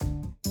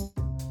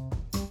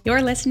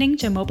You're listening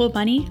to Mobile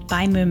Money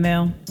by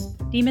Moo,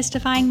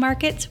 demystifying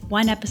markets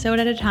one episode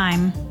at a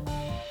time.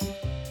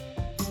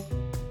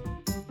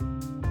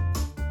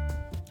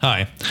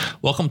 Hi,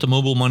 welcome to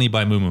Mobile Money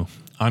by Moo.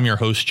 I'm your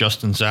host,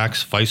 Justin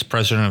Zaks, Vice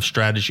President of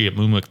Strategy at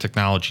Moo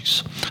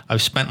Technologies.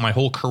 I've spent my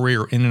whole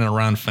career in and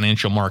around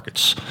financial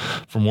markets,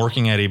 from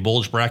working at a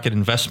bulge bracket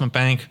investment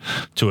bank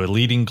to a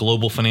leading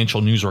global financial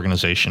news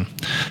organization.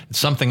 It's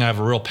something I have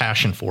a real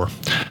passion for.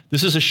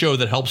 This is a show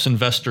that helps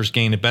investors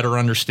gain a better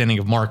understanding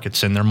of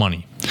markets and their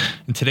money.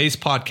 In today's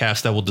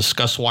podcast, I will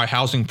discuss why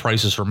housing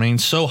prices remain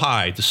so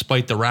high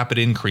despite the rapid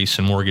increase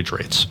in mortgage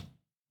rates.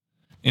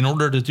 In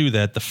order to do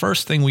that, the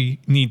first thing we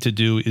need to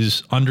do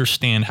is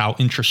understand how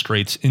interest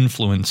rates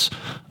influence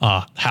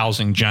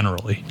housing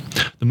generally.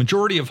 The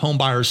majority of home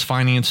buyers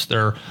finance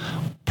their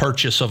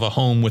purchase of a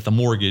home with a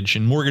mortgage,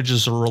 and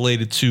mortgages are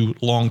related to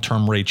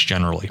long-term rates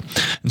generally.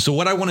 And so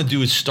what I want to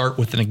do is start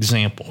with an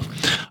example.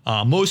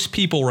 Most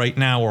people right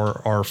now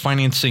are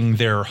financing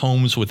their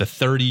homes with a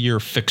 30-year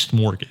fixed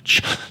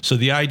mortgage. So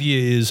the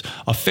idea is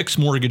a fixed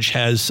mortgage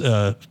has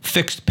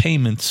fixed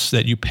payments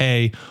that you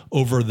pay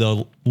over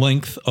the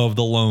length of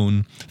the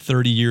loan,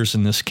 30 years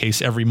in this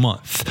case, every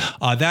month.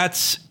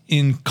 That's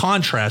in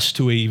contrast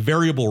to a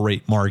variable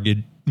rate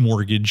mortgage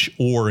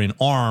or an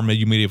ARM, that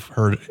you may have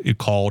heard it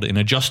called an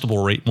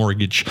adjustable rate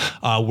mortgage,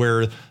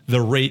 where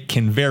the rate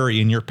can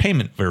vary and your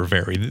payment will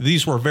vary.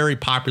 These were very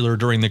popular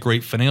during the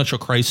great financial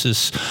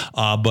crisis,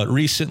 but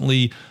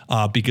recently,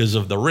 because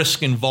of the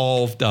risk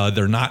involved,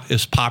 they're not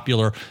as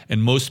popular,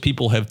 and most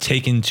people have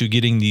taken to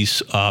getting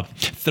these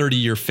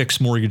 30-year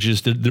fixed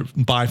mortgages to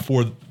buy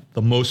for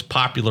the most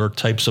popular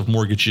types of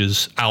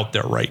mortgages out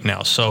there right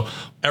now. So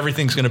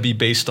everything's going to be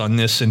based on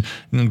this. And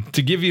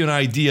to give you an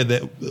idea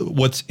that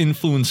what's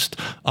influenced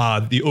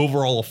the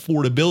overall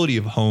affordability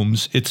of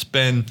homes, it's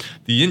been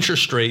the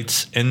interest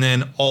rates and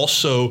then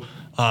also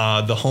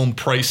the home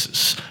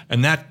prices.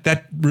 And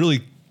that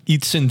really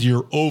eats into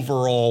your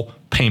overall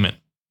payment.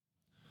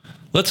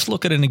 Let's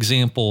look at an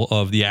example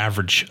of the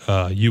average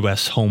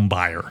U.S. home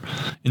buyer.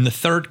 In the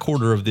third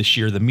quarter of this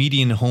year, the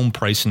median home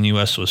price in the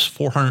U.S. was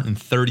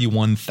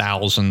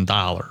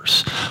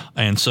 $431,000.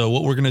 And so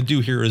what we're going to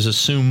do here is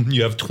assume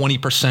you have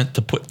 20%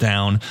 to put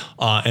down,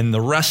 and the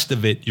rest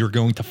of it you're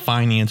going to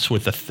finance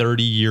with a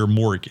 30-year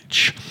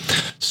mortgage.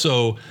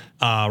 So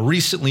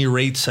recently, mortgage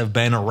rates have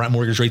been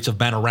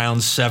around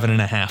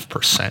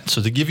 7.5%.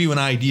 So to give you an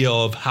idea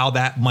of how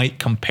that might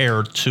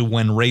compare to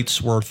when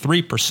rates were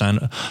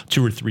 3%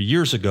 2 or 3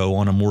 years ago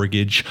on a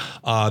mortgage,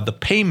 the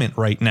payment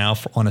right now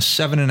on a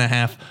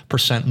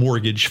 7.5%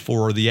 mortgage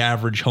for the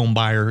average home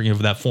buyer,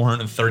 for that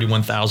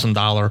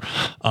 $431,000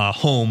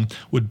 home,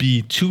 would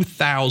be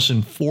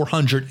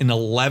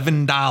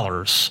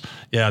 $2,411.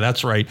 Yeah,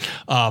 that's right.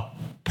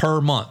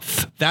 Per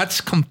month. That's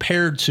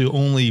compared to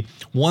only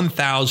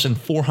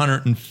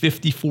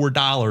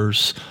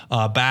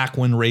 $1,454 back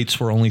when rates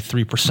were only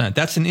 3%.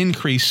 That's an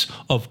increase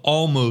of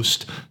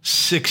almost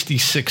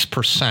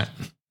 66%.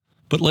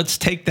 But let's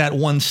take that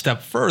one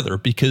step further,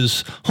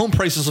 because home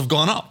prices have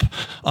gone up.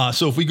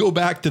 So if we go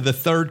back to the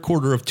third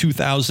quarter of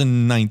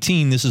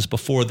 2019, this is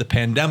before the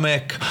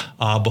pandemic,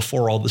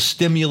 before all the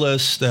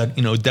stimulus that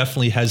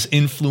definitely has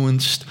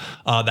influenced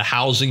the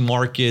housing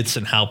markets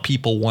and how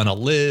people want to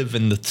live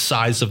and the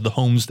size of the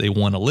homes they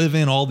want to live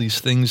in. All these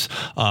things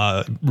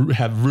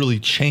have really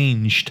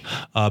changed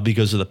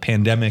because of the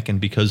pandemic and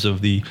because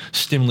of the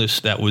stimulus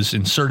that was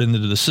inserted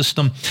into the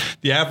system.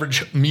 The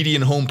average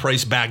median home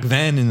price back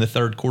then in the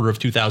third quarter of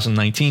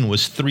 2019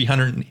 was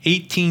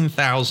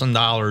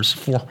 $318,000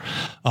 for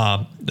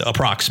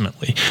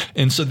approximately.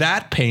 And so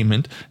that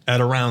payment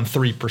at around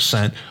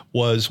 3%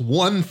 was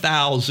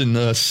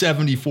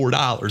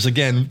 $1,074.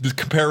 Again,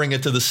 comparing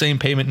it to the same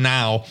payment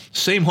now,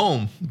 same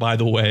home, by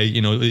the way,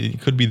 it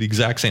could be the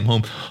exact same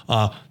home,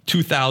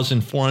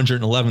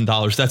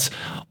 $2,411. That's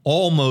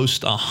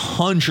almost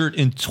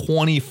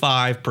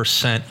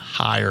 125%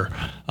 higher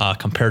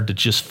compared to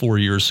just 4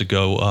 years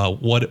ago.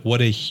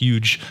 What a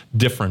huge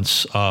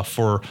difference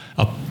for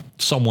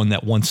someone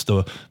that wants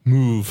to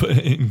move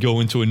and go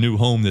into a new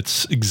home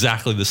that's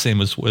exactly the same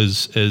as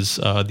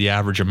the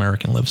average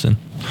American lives in.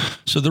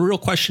 So the real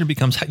question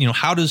becomes,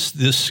 how does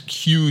this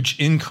huge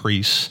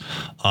increase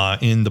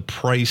in the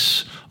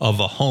price of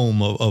a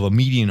home, of a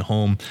median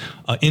home,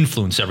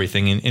 influence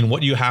everything? And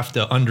what you have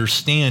to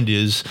understand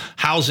is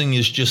housing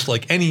is just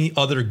like any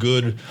other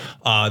good.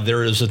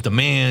 There is a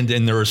demand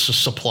and there is a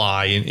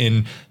supply.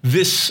 And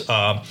this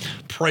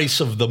price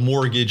of the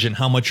mortgage and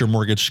how much your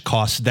mortgage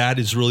costs, that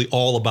is really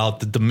all about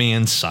the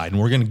demand side.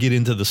 And we're going to get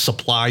into the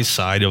supply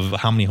side of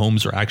how many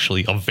homes are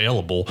actually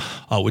available,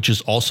 which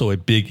is also a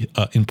big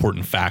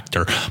important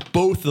factor.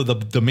 Both of the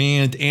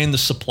demand and the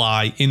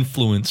supply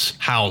influence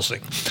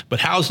housing. But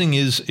housing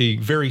is a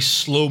very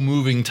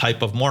slow-moving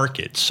type of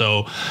market.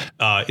 So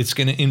it's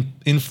going to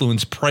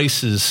influence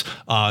prices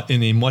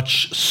in a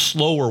much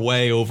slower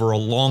way over a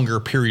longer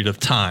period of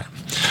time.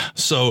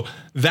 So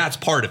that's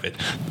part of it.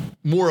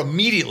 More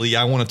immediately,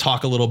 I want to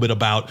talk a little bit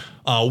about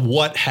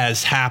what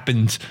has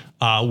happened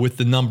with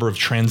the number of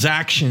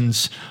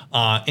transactions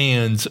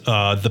and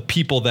the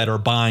people that are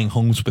buying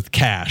homes with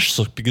cash.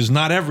 So because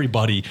not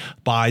everybody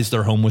buys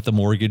their home with a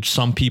mortgage.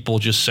 Some people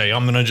just say,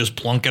 I'm going to just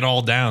plunk it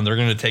all down. They're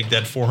going to take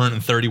that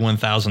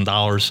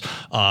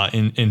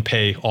 $431,000 and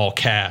pay all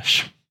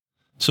cash.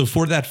 So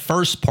for that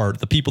first part,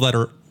 the people that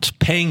are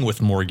paying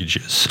with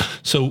mortgages.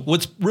 So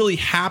what's really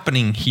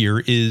happening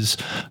here is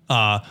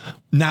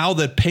now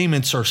that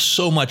payments are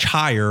so much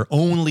higher,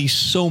 only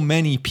so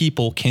many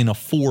people can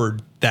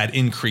afford that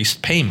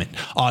increased payment.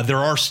 There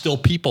are still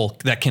people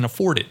that can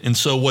afford it. And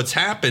so what's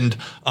happened,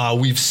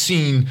 we've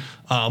seen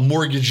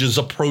mortgages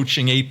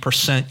approaching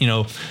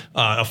 8%,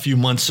 a few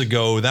months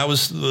ago. That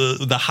was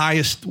the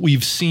highest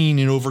we've seen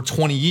in over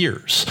 20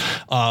 years.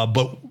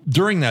 But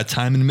during that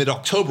time, in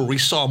mid-October, we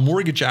saw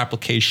mortgage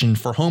application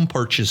for home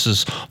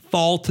purchases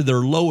fall to their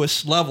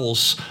lowest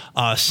levels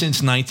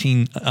since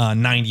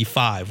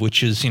 1995,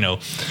 which is,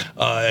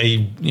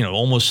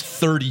 almost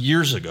 30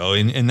 years ago.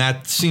 And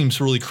that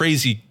seems really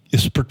crazy,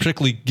 is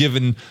particularly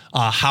given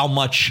how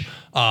much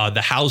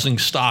the housing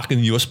stock in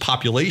the U.S.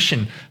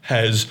 population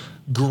has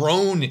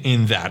grown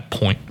in that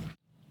point.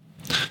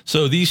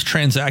 So these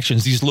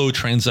transactions, these low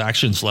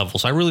transactions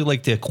levels, I really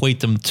like to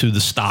equate them to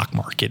the stock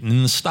market. And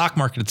in the stock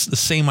market, it's the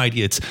same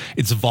idea.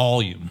 It's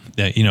volume.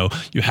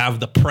 You have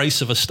the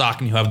price of a stock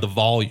and you have the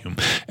volume.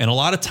 And a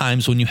lot of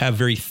times when you have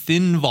very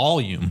thin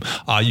volume,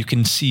 you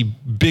can see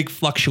big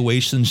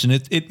fluctuations, and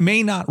it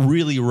may not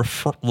really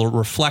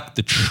reflect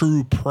the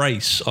true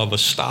price of a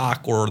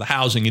stock or the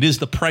housing. It is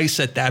the price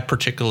at that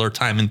particular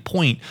time and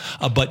point,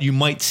 but you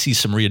might see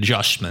some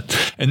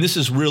readjustment. And this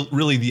is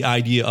really the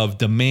idea of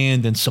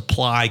demand and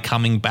supply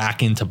coming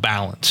back into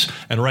balance.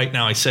 And right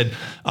now, I said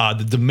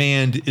the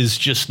demand is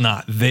just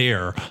not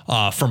there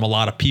from a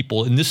lot of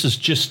people. And this is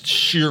just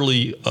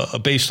sheerly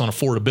based on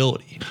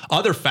affordability.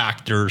 Other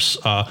factors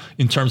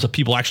in terms of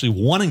people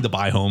actually wanting to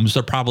buy homes,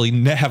 they're probably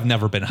have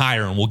never been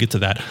higher. And we'll get to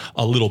that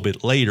a little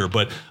bit later.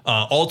 But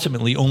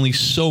ultimately, only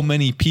so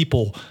many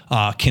people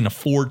can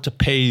afford to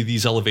pay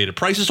these elevated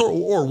prices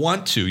or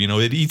want to.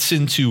 It eats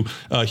into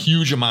a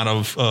huge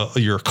amount of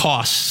your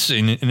costs.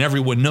 And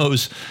everyone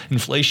knows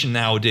inflation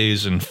nowadays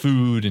and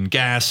food and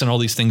gas and all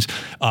these things,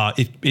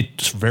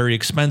 it's very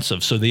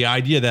expensive. So the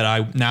idea that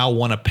I now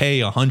want to pay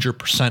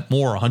 100%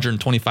 more,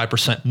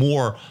 125%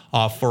 more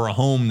for a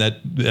home that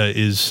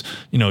is,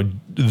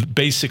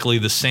 basically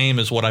the same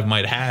as what I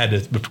might have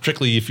had,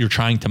 particularly if you're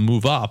trying to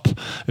move up.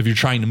 If you're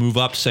trying to move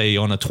up, say,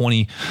 on a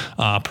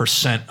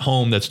 20%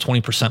 home that's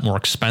 20% more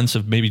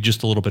expensive, maybe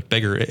just a little bit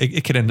bigger,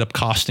 it could end up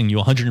costing you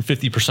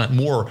 150%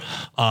 more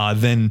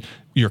than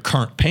your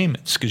current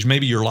payments, because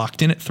maybe you're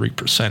locked in at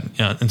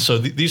 3%. And so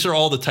these are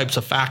all the types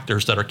of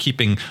factors that are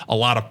keeping a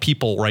lot of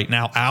people right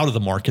now out of the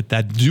market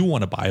that do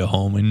want to buy a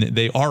home, and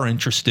they are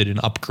interested in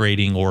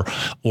upgrading or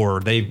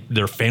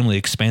their family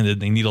expanded.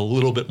 They need a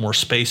little bit more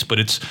space, but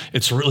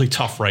it's really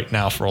tough right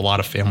now for a lot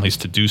of families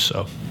to do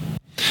so.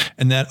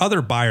 And that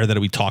other buyer that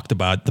we talked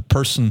about, the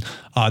person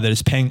that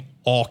is paying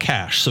all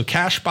cash. So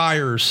cash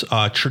buyers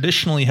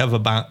traditionally have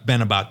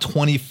been about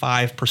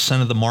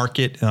 25% of the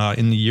market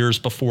in the years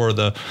before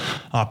the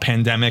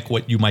pandemic,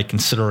 what you might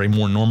consider a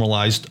more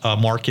normalized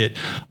market.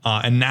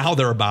 And now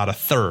they're about a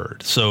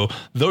third. So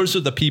those are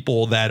the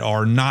people that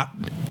are not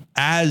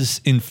as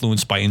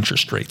influenced by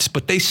interest rates,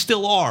 but they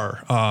still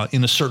are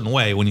in a certain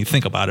way when you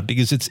think about it,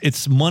 because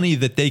it's money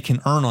that they can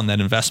earn on that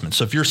investment.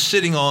 So if you're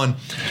sitting on,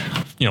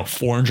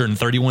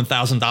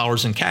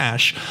 $431,000 in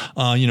cash,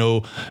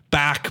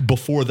 back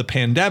before the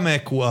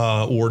pandemic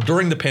or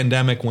during the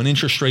pandemic when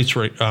interest rates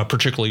were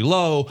particularly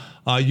low,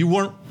 you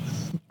weren't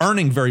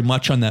earning very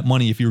much on that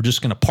money. If you were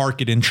just going to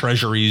park it in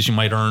treasuries, you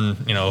might earn,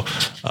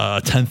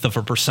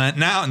 0.1%.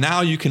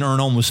 Now you can earn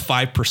almost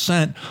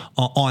 5%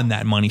 on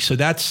that money. So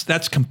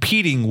that's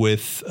competing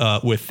with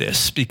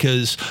this,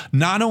 because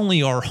not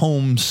only are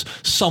homes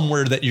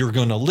somewhere that you're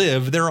going to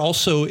live, they're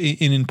also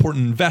an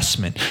important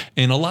investment.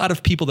 And a lot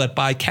of people that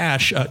buy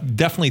cash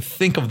definitely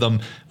think of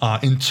them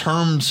in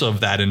terms of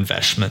that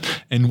investment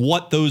and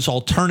what those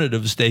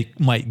alternatives they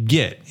might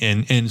get.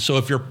 And so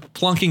if you're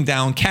plunking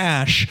down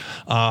cash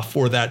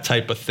for that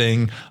type of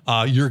thing,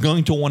 you're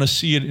going to want to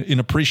see it in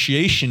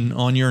appreciation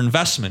on your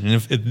investment. And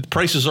if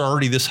prices are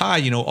already this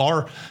high,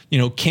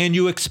 can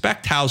you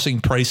expect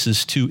housing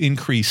prices to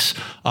increase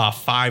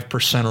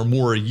 5% or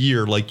more a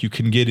year like you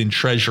can get in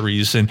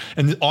treasuries? And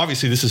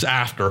obviously this is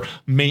after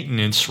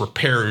maintenance,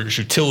 repairs,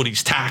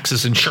 utilities,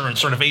 taxes,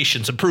 insurance,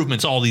 renovations,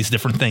 improvements, all these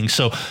different things.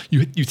 So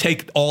you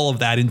take all of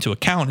that into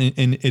account,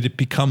 and it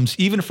becomes,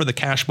 even for the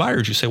cash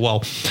buyers, you say,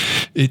 well,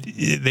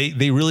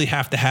 they really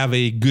have to have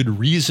a good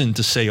reason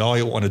to say, oh,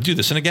 I want to do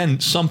this. And again,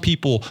 some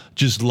people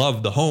just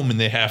love the home and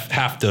they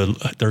have to,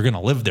 they're going to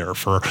live there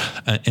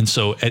and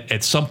so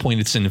at some point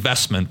it's an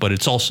investment, but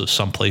it's also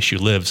someplace you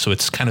live. So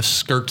it's kind of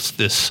skirts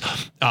this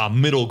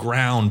middle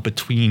ground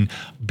between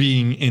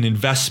being an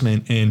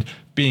investment and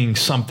being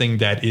something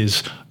that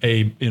is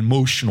a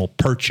emotional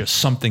purchase,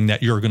 something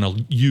that you're going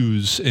to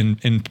use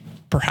in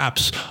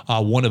perhaps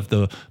one of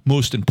the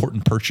most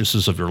important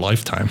purchases of your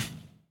lifetime.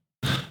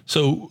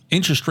 So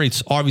interest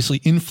rates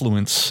obviously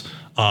influence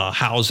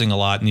housing a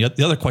lot. And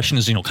the other question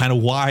is, kind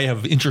of why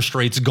have interest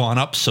rates gone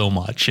up so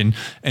much? And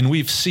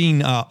we've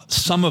seen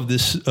some of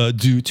this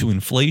due to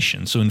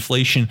inflation. So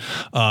inflation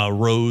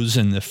rose,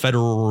 and the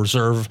Federal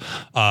Reserve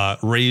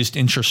raised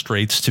interest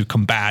rates to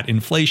combat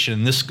inflation.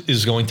 And this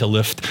is going to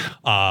lift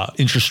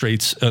interest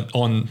rates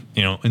on,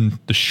 in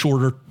the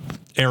shorter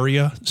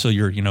area. So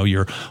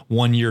your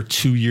 1 year,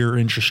 2 year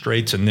interest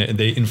rates, and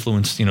they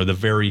influence, the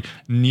very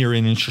near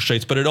in interest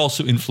rates, but it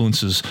also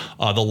influences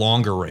the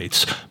longer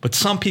rates. But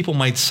some people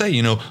might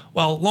say,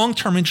 well,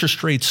 long-term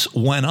interest rates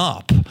went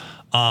up,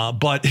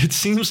 but it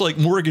seems like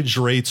mortgage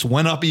rates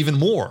went up even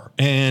more.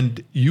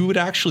 And you would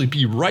actually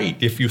be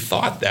right if you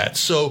thought that.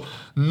 So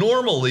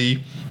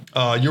normally,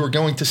 you're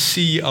going to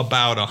see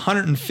about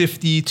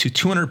 150 to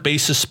 200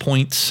 basis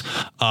points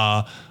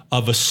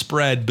of a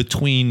spread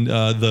between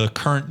the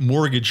current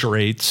mortgage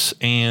rates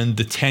and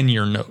the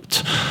 10-year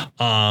note.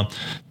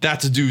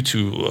 That's due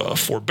to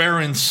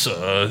forbearance,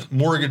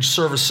 mortgage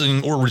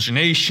servicing,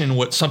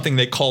 origination, something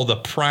they call the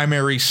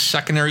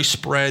primary-secondary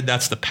spread.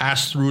 That's the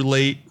pass-through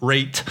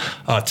rate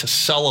to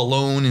sell a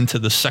loan into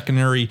the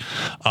secondary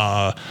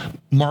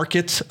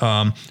market.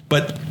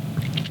 But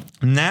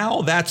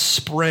now that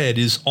spread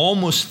is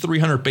almost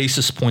 300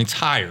 basis points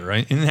higher,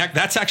 right? And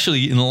that's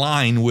actually in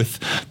line with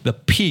the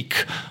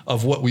peak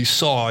of what we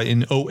saw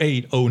in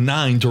 08,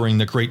 09 during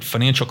the great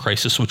financial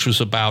crisis, which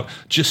was about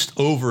just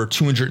over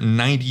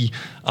 290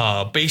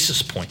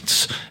 basis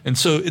points. And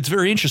so it's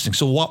very interesting.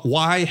 So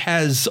why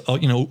has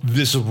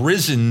this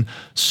risen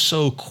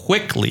so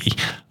quickly?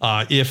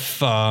 If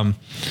the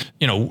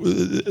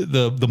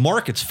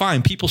market's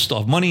fine, people still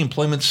have money,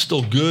 employment's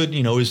still good.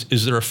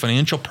 Is there a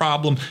financial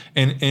problem?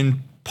 And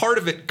part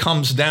of it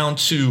comes down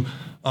to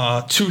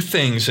two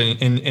things,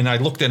 and I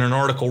looked at an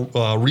article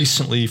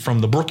recently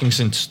from the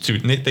Brookings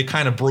Institute, and they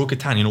kind of broke it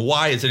down.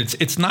 Why is it?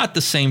 It's not the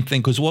same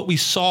thing, because what we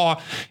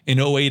saw in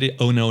 08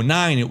 and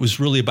 09, it was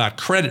really about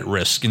credit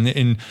risk,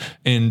 and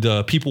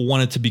people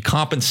wanted to be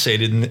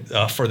compensated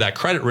for that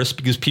credit risk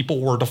because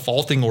people were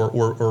defaulting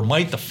or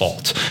might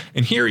default.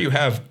 And here you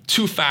have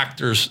two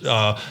factors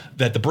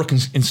that the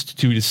Brookings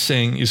Institute is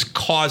saying is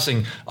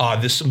causing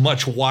this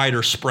much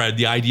wider spread.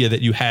 The idea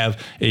that you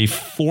have a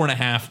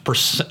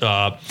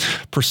 4.5%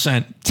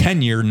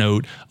 10-year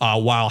note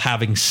while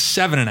having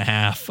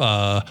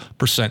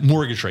 7.5%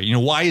 mortgage rate.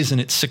 Why isn't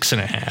it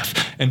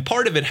 6.5%? And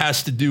part of it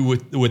has to do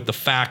with the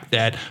fact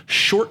that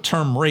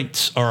short-term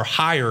rates are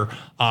higher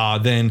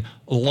than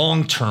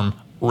long-term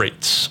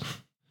rates.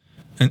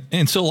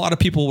 And so a lot of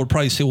people would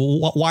probably say,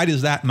 well, why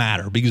does that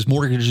matter? Because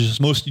mortgages,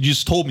 you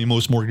just told me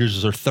most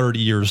mortgages are 30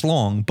 years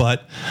long,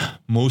 but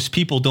most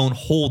people don't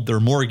hold their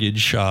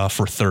mortgage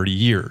for 30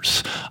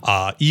 years.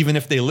 Even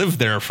if they live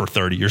there for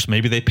 30 years,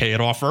 maybe they pay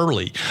it off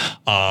early.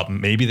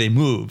 Maybe they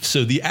move.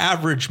 So the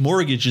average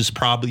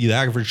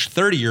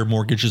 30-year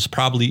mortgage is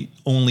probably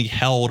only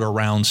held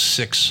around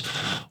 6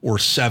 or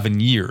 7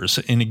 years.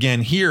 And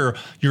again, here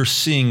you're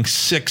seeing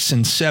 6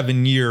 and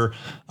 7 year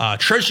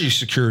Treasury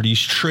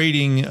securities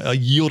trading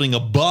yielding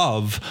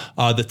above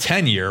the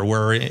 10-year,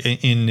 where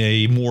in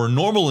a more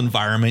normal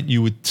environment,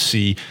 you would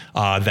see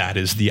that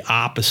is the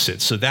opposite.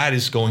 So that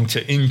is going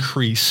to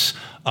increase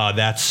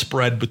that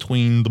spread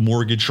between the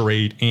mortgage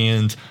rate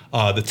and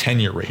the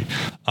 10-year rate.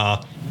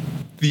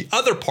 The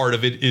other part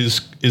of it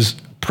is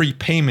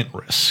prepayment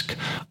risk.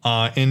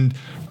 And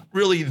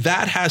really,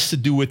 that has to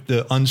do with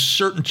the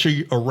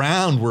uncertainty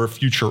around where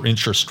future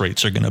interest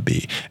rates are going to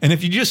be. And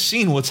if you've just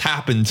seen what's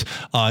happened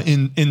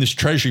in this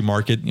Treasury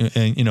market,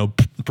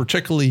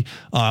 particularly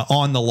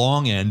on the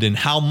long end, and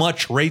how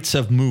much rates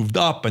have moved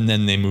up, and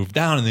then they moved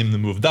down, and then they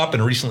moved up,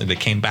 and recently they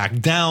came back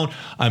down.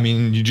 I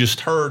mean, you just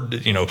heard,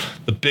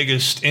 the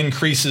biggest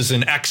increases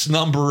in X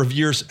number of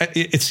years.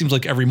 It seems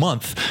like every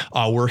month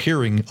we're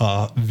hearing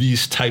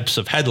these types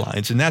of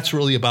headlines, and that's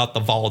really about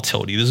the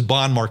volatility, this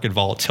bond market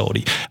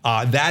volatility.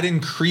 That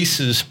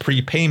increases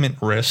prepayment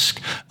risk,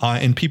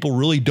 and people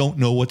really don't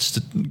know what's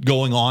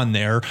going on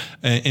there.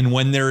 And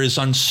when there is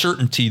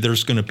uncertainty,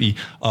 there's going to be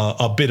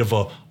a bit of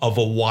a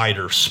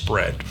wider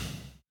spread.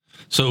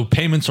 So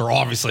payments are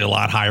obviously a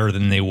lot higher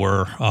than they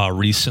were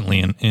recently,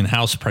 and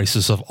house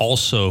prices have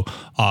also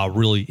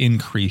really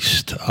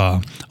increased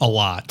a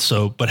lot.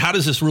 So, but how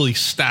does this really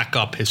stack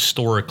up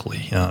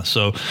historically?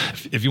 So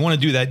if you want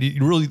to do that,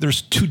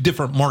 there's two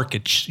different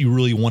markets you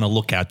really want to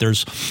look at.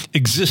 There's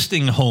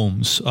existing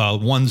homes,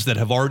 ones that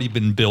have already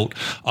been built,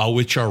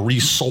 which are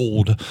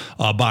resold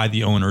by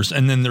the owners.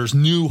 And then there's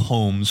new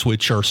homes,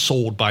 which are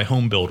sold by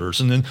home builders.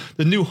 And then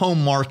the new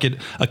home market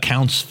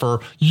accounts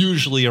for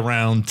usually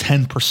around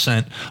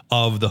 10%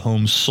 of the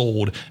homes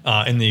sold,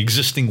 and the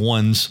existing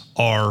ones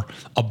are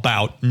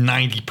about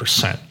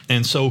 90%.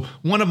 And so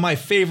one of my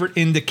favorite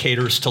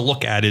indicators to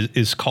look at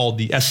is called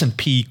the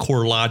S&P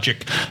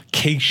CoreLogic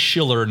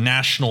Case-Shiller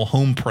National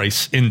Home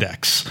Price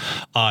Index.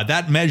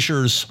 That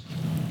measures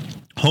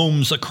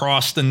homes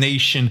across the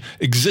nation,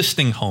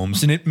 existing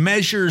homes, and it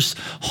measures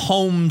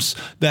homes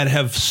that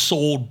have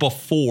sold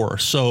before.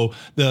 So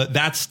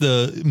that's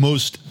the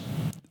most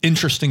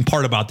interesting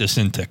part about this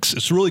index.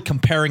 It's really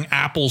comparing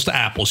apples to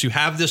apples. You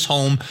have this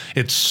home,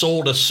 it's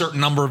sold a certain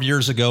number of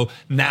years ago.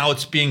 Now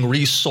it's being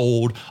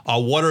resold.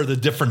 What are the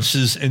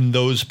differences in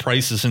those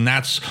prices? And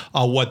that's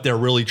what they're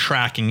really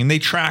tracking. And they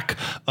track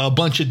a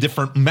bunch of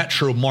different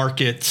metro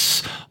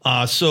markets.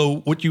 So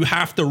what you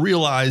have to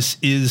realize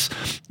is,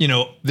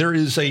 there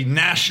is a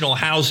national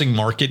housing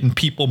market and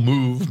people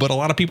move, but a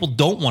lot of people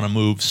don't want to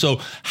move. So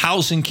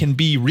housing can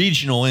be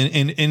regional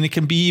and it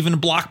can be even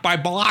block by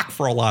block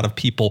for a lot of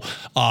people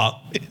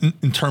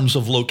in terms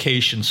of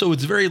location. So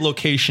it's very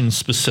location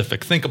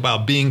specific. Think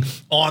about being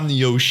on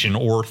the ocean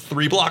or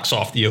 3 blocks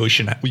off the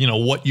ocean,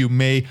 what you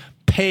may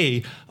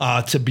pay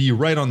to be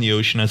right on the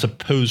ocean as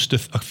opposed to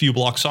a few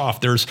blocks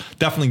off. There's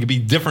definitely going to be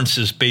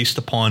differences based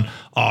upon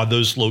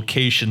those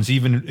locations,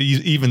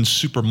 even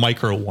super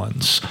micro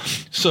ones.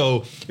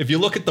 So if you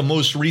look at the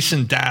most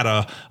recent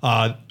data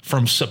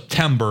from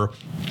September,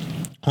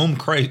 home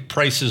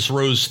prices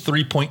rose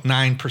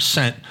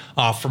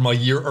 3.9% from a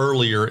year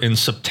earlier in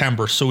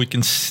September. So we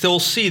can still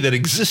see that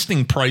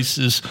existing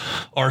prices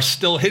are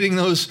still hitting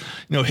those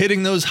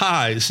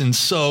highs. And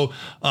so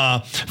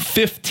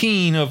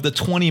 15 of the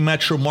 20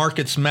 metro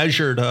markets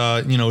measured,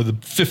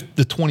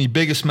 the 20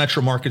 biggest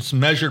metro markets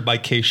measured by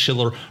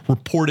Case-Shiller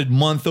reported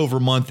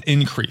month-over-month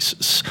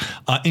increases,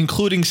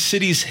 including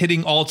cities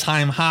hitting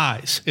all-time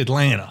highs: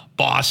 Atlanta,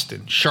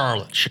 Boston,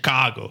 Charlotte,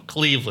 Chicago,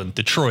 Cleveland,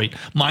 Detroit,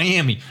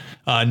 Miami,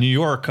 New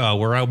York,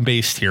 where I'm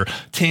based here,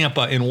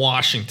 Tampa, and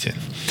Washington.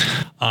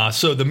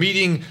 So the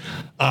median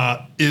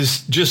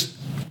is just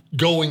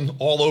going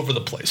all over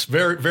the place.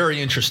 Very, very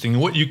interesting.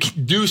 What you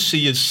do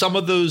see is some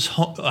of those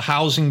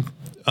housing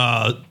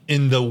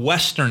in the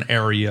western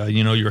area,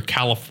 your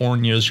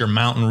Californias, your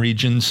mountain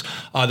regions,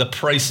 the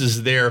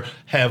prices there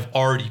have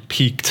already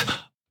peaked.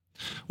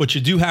 What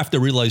you do have to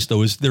realize,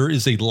 though, is there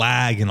is a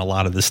lag in a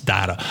lot of this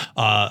data.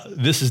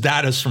 This is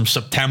data from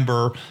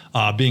September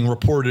being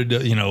reported,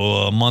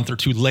 a month or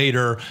two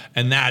later,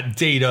 and that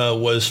data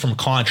was from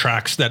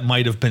contracts that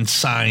might have been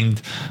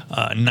signed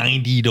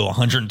 90 to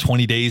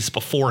 120 days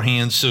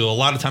beforehand. So a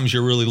lot of times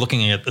you're really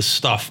looking at the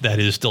stuff that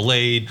is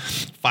delayed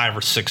 5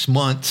 or 6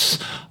 months.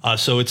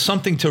 So it's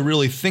something to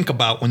really think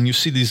about when you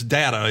see these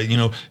data.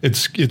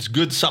 It's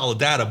good, solid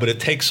data, but it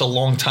takes a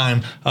long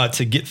time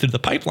to get through the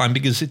pipeline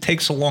because it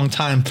takes a long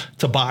time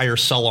to buy or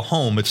sell a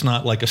home. It's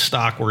not like a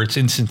stock where it's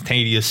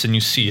instantaneous and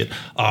you see it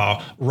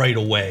right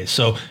away.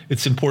 So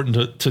it's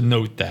important to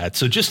note that.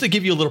 So just to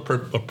give you a little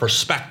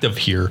perspective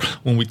here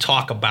when we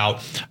talk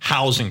about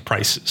housing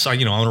prices,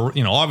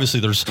 obviously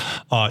there's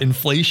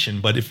inflation,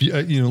 but if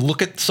you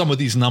look at some of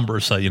these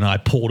numbers, I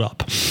pulled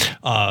up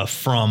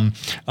from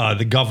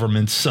the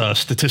government's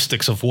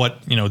statistics of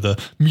what the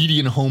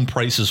median home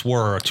prices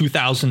were.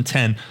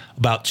 2010,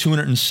 about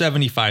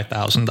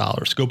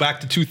 $275,000. Go back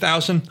to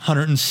 2000,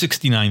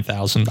 $169,000.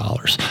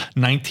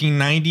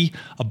 $1990,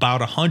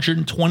 about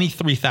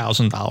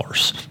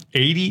 $123,000.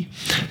 80,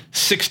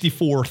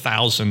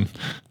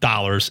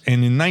 $64,000.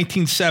 And in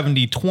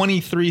 1970,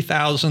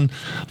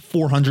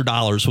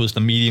 $23,400 was the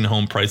median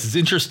home price. It's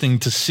interesting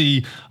to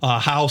see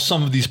how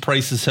some of these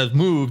prices have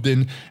moved.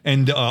 And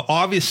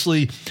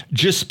obviously,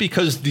 just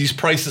because these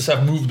prices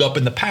have moved up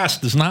in the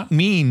past does not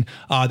mean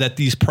that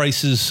these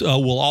prices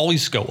will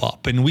always go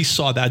up. And we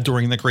saw that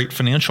during the great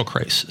financial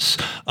crisis.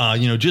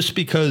 Just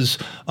because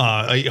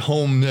a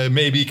home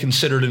may be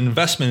considered an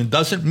investment, it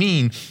doesn't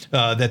mean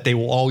that they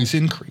will always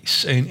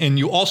increase. And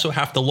you also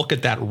have to look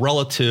at that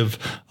relative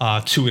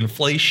to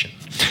inflation.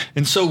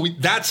 And so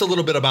that's a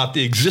little bit about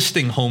the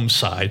existing home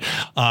side.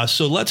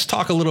 So let's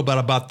talk a little bit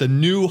about the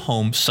new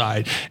home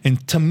side.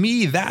 And to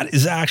me, that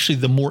is actually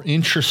the more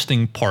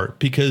interesting part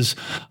because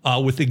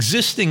with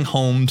existing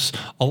homes,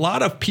 a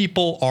lot of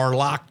people are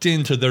locked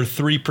into their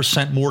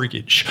 3%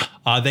 mortgage.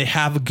 They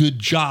have a good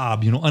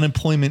job.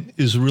 Unemployment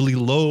is really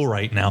low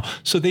right now.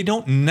 So they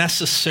don't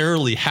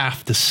necessarily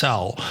have to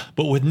sell.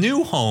 But with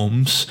new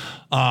homes,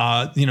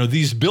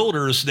 these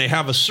builders, they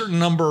have a certain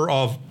number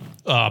of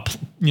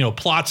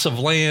plots of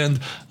land.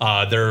 They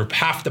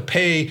have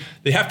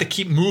to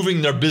keep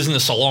moving their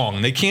business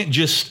along. They can't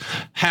just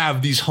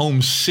have these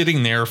homes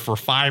sitting there for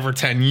 5 or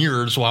 10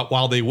 years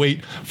while they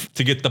wait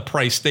to get the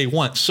price they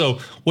want. So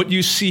what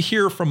you see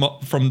here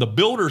from the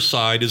builder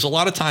side is a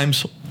lot of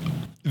times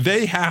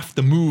they have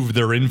to move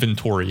their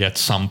inventory at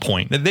some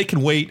point. They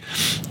can wait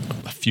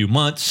a few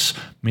months,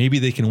 maybe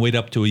they can wait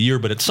up to a year,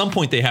 but at some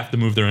point they have to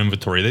move their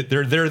inventory.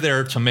 They're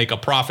there to make a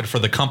profit for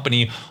the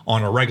company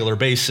on a regular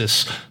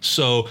basis.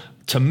 So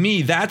to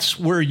me, that's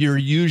where you're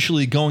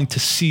usually going to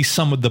see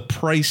some of the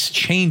price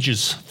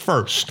changes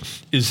first,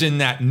 is in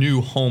that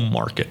new home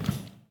market.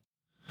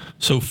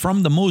 So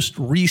from the most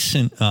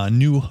recent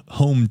new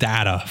home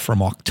data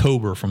from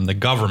October from the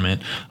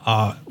government,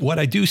 what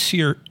I do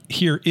see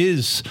here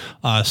is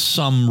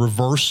some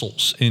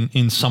reversals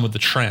in some of the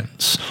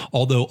trends,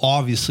 although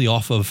obviously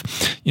off of,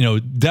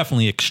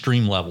 definitely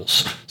extreme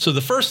levels. So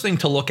the first thing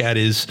to look at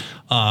is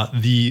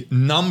the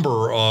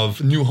number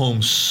of new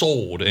homes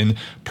sold, and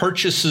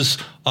purchases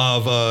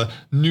of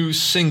new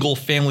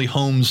single-family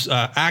homes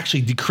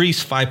actually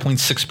decreased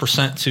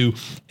 5.6% to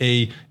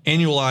a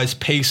annualized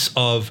pace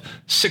of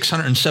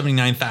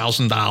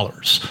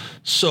 $679,000.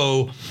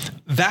 So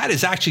that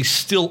is actually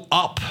still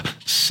up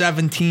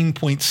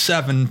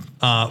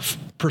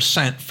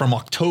 17.7% from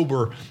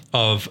October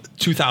of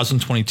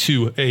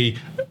 2022, a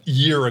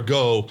year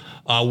ago,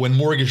 when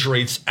mortgage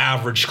rates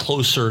averaged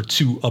closer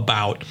to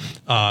about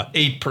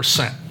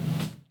 8%.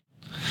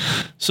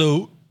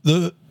 So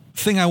the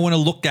thing I want to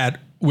look at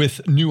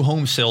with new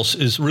home sales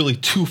is really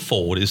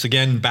twofold, is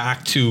again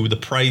back to the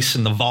price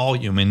and the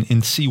volume,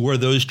 and see where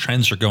those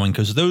trends are going,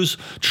 because those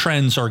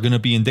trends are going to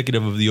be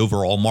indicative of the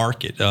overall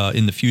market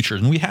in the future.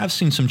 And we have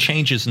seen some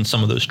changes in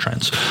some of those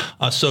trends.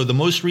 So the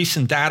most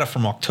recent data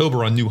from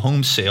October on new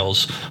home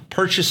sales,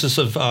 purchases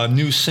of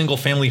new single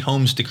family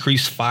homes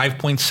decreased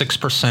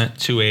 5.6%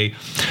 to a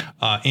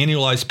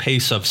annualized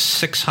pace of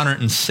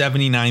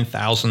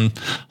 679,000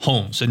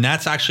 homes. And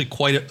that's actually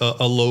quite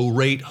a low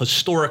rate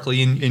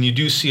historically, and you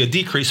do see a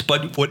decrease.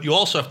 But what you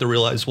also have to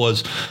realize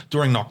was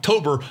during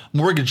October,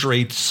 mortgage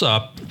rates,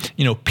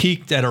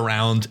 peaked at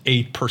around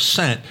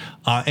 8%.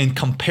 And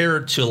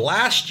compared to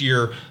last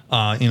year,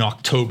 in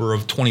October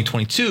of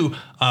 2022,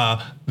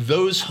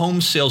 those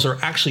home sales are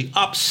actually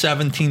up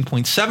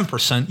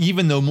 17.7%,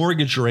 even though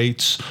mortgage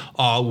rates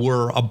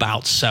were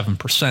about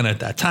 7% at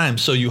that time.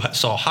 So you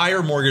saw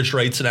higher mortgage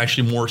rates and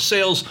actually more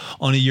sales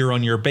on a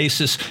year-on-year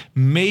basis,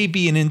 may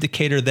be an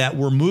indicator that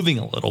we're moving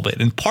a little bit.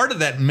 And part of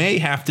that may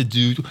have to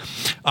do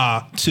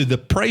to the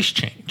price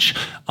change.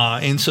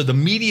 And so the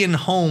median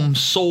home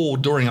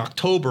sold during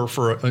October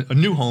for a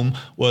new home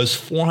was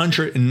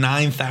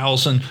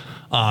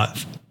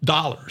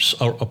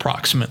 $409,000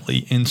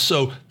 approximately. And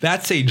so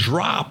that's a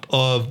drop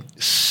of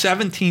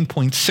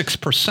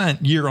 17.6%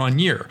 year on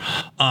year.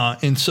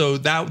 And so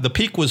that the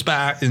peak was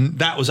back, and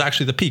that was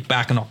actually the peak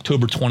back in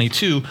October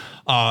 22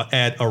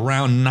 at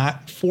around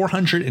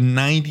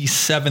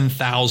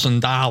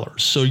 $497,000.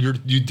 So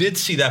you did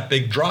see that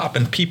big drop,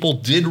 and people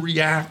did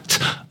react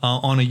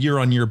on a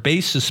year-on-year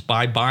basis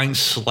by buying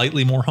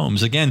slightly more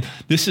homes. Again,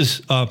 this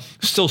is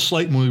still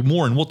slightly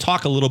more, and we'll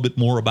talk a little bit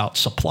more about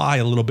supply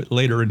a little bit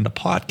later in the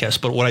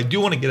podcast. But what I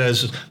do want to get at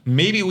is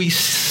maybe we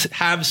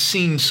have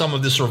seen some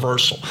of this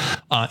reversal.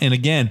 And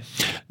again,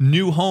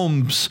 new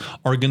homes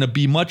are going to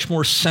be much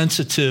more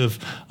sensitive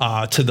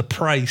to the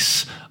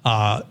price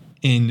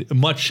in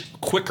much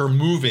quicker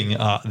moving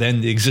than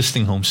the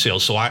existing home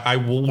sales. So I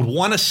would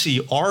want to see,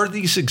 are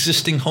these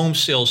existing home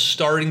sales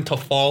starting to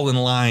fall in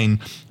line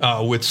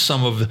with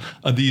some of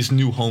these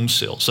new home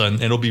sales?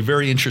 And it'll be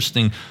very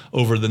interesting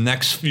over the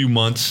next few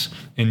months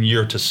and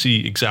year to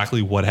see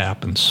exactly what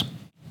happens.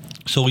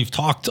 So we've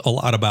talked a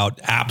lot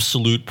about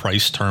absolute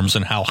price terms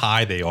and how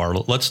high they are.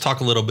 Let's talk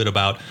a little bit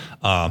about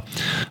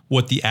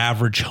what the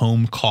average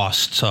home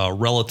costs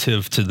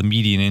relative to the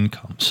median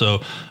income.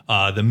 So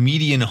the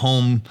median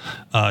home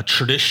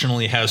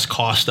traditionally has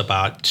cost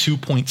about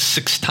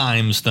 2.6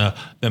 times the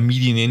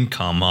median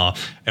income, a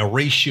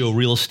ratio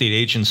real estate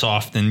agents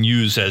often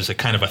use as a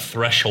kind of a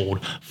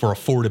threshold for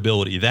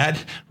affordability.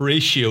 That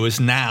ratio is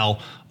now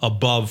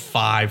above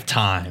 5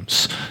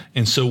 times.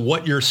 And so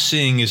what you're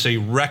seeing is a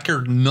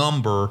record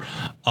number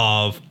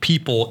of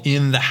people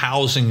in the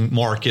housing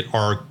market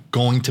are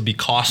going to be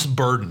cost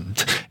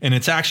burdened. And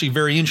it's actually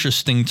very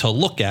interesting to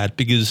look at,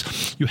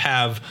 because you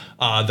have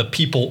the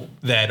people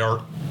that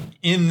are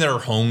in their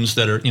homes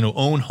that are,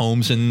 own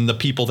homes, and the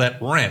people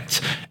that rent.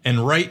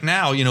 And right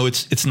now,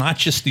 it's not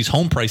just these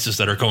home prices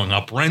that are going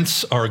up.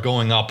 Rents are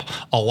going up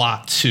a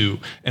lot too.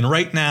 And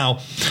right now,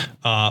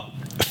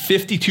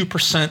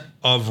 52%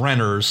 of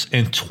renters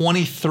and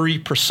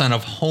 23%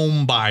 of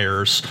home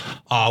buyers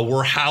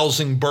were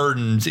housing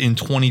burdened in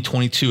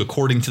 2022,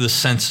 according to the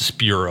Census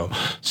Bureau.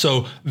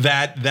 So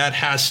that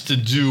has to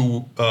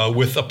do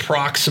with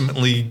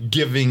approximately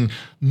giving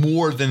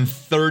more than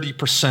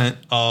 30%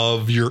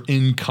 of your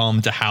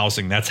income to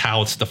housing. That's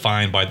how it's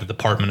defined by the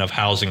Department of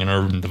Housing and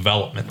Urban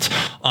Development.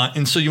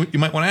 And so you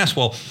might want to ask,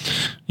 well,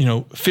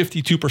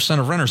 52%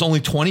 of renters, only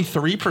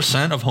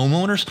 23% of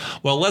homeowners?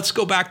 Well, let's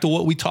go back to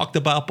what we talked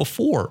about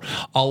before.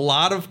 A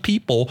lot of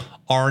people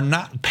are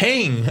not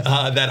paying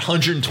that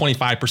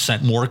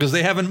 125% more because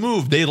they haven't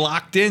moved. They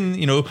locked in,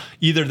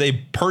 either they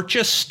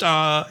purchased,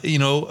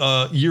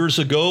 years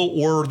ago,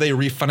 or they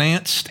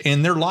refinanced,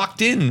 and they're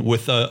locked in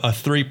with a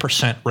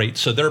 3% rate.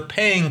 So they're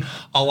paying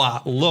a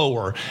lot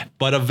lower,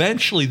 but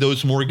eventually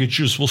those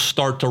mortgages will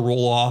start to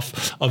roll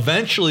off.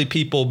 Eventually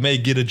people may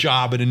get a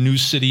job in a new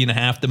city and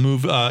have to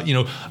move,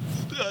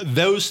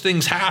 those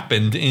things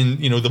happened in,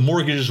 the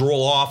mortgages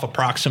roll off.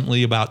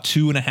 Approximately about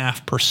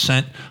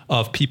 2.5%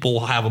 of people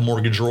will have a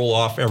mortgage roll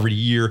off every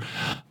year.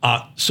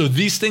 So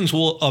these things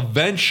will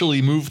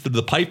eventually move through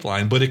the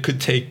pipeline, but it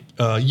could take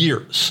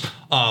years.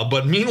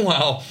 But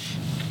meanwhile,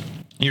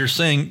 you're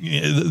saying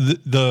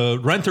the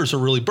renters are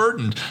really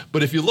burdened.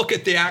 But if you look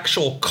at the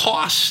actual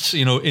costs,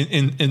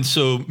 and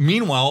so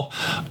meanwhile,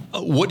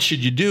 what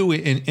should you do?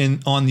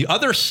 And on the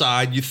other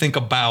side, you think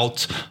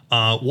about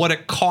what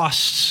it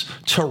costs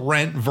to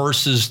rent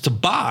versus to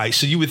buy.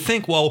 So you would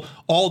think, well,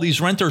 all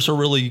these renters are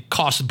really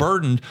cost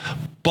burdened,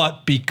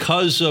 but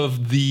because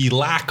of the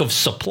lack of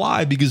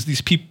supply, because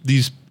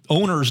these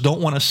owners don't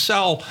want to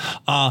sell,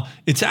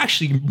 it's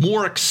actually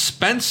more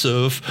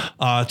expensive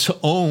to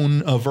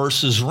own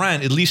versus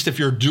rent, at least if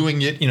you're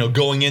doing it,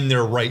 going in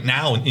there right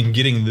now and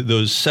getting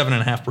those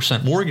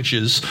 7.5%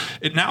 mortgages.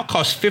 It now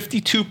costs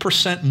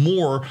 52%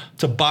 more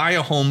to buy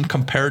a home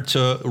compared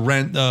to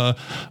rent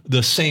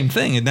the same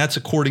thing. And that's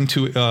according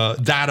to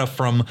data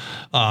from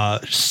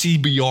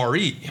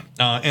CBRE.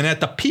 And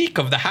at the peak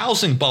of the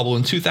housing bubble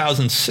in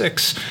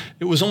 2006,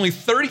 it was only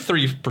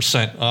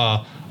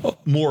 33%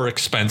 more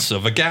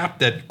expensive, a gap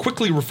that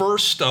quickly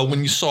reversed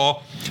when you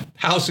saw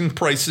housing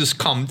prices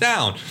come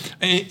down.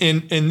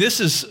 And this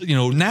is,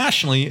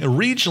 nationally,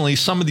 regionally,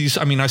 some of these,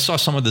 I saw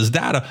some of this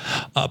data,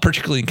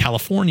 particularly in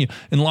California.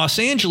 In Los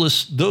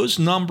Angeles, those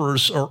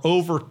numbers are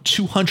over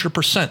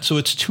 200%. So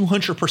it's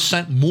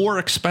 200% more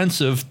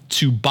expensive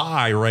to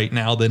buy right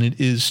now than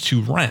it is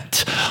to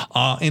rent.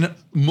 And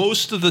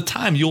most of the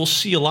time, you'll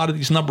see a lot of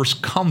these numbers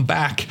come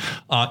back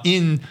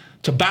in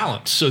to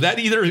balance. So that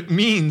either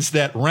means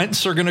that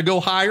rents are going to go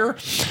higher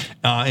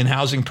and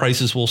housing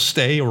prices will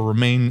stay or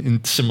remain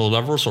in similar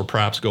levels or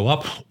perhaps go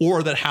up,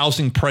 or that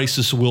housing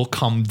prices will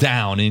come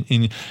down.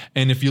 And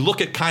if you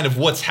look at kind of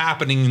what's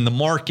happening in the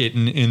market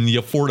and in the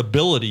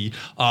affordability,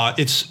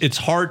 it's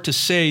hard to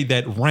say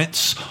that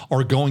rents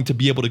are going to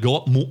be able to go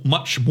up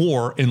much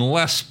more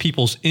unless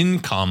people's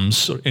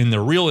incomes and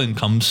their real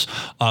incomes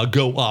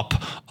go up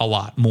a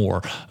lot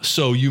more.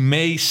 So you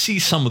may see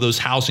some of those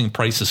housing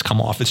prices come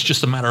off. It's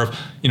just a matter of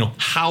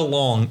how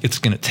long it's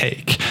going to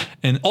take.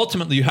 And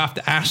ultimately, you have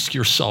to ask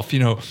yourself,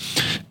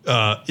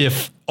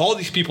 if all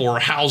these people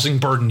are housing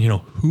burdened,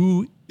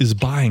 who is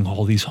buying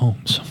all these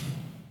homes?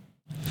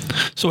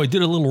 So I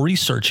did a little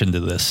research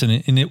into this,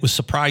 and it was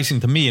surprising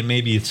to me, and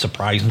maybe it's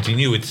surprising to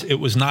you. It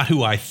was not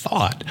who I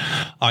thought.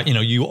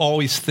 You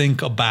always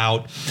think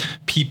about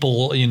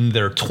people in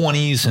their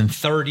 20s and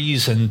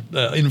 30s and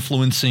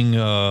influencing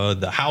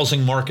the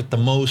housing market the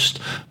most,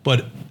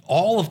 but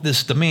all of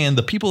this demand,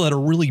 the people that are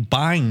really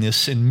buying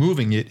this and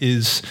moving it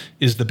is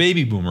the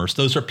baby boomers.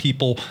 Those are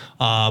people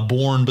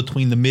born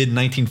between the mid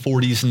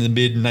 1940s and the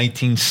mid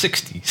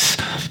 1960s.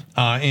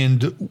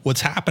 And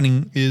what's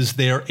happening is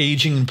they're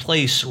aging in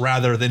place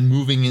rather than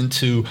moving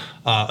into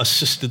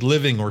assisted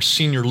living or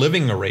senior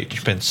living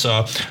arrangements.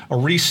 A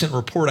recent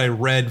report I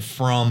read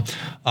from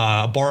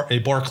a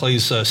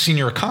Barclays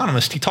senior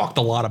economist, he talked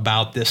a lot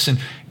about this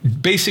and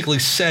basically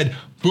said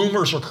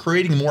boomers are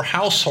creating more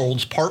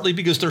households, partly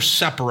because they're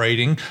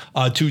separating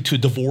due to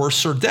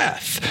divorce or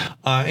death.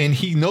 And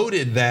he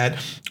noted that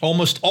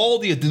almost all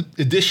the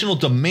additional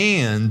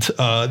demand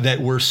that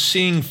we're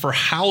seeing for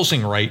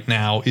housing right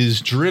now is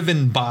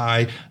driven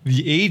by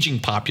the aging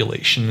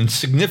population and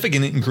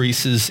significant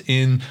increases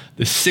in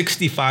the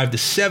 65 to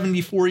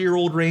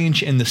 74-year-old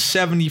range and the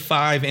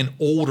 75 and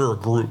older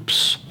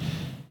groups.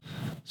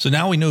 So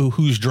now we know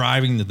who's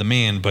driving the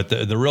demand, but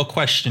the real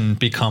question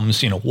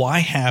becomes, why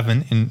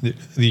haven't, and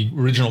the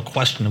original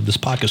question of this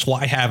podcast,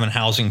 why haven't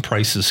housing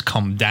prices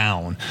come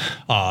down?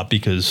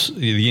 Because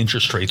the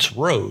interest rates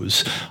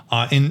rose.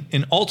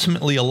 And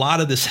ultimately, a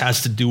lot of this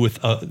has to do with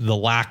the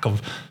lack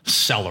of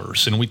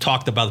sellers. And we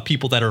talked about the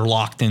people that are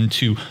locked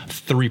into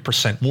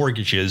 3%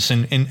 mortgages.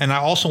 And I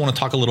also want to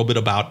talk a little bit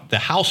about the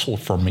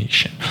household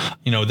formation.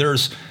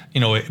 There's,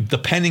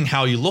 depending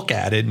how you look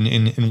at it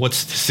and what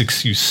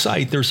statistics you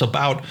cite, there's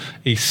about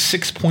a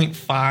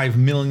 6.5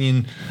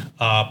 million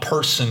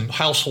person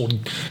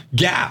household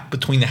gap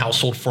between the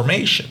household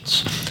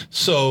formations.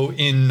 So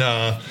in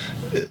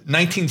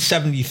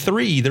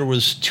 1973, there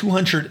was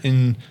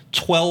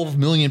 212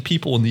 million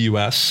people in the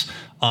U.S.,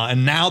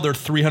 and now there are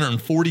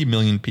 340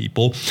 million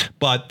people.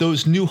 But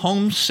those new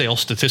home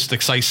sales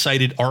statistics I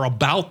cited are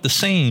about the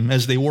same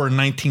as they were in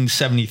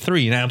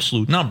 1973 in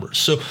absolute numbers.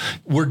 So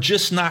we're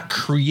just not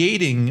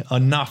creating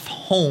enough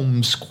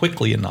homes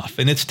quickly enough.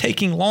 And it's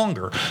taking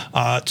longer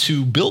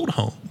to build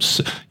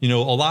homes. A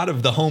lot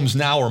of the homes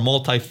now are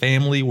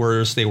multifamily,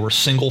 whereas they were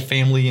single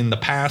family in the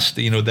past.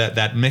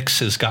 That mix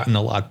has gotten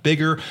a lot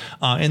bigger.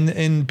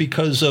 And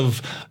because of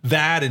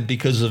that and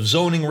because of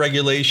zoning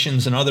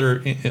regulations and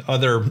other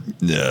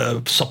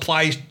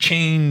supply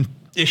chain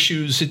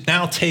issues, it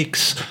now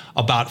takes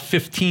about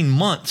 15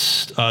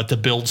 months to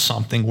build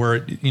something where,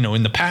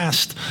 in the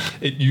past,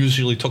 it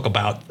usually took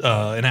about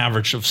an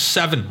average of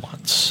 7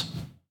 months.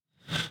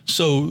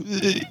 So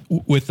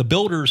with the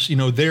builders,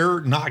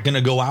 they're not going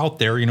to go out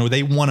there.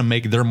 They want to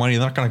make their money.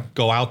 They're not going to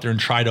go out there and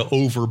try to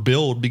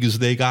overbuild because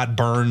they got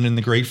burned in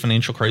the great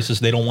financial crisis.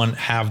 They don't want to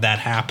have that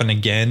happen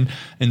again.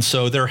 And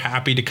so they're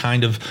happy to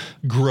kind of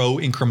grow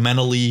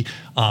incrementally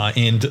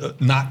and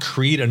not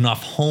create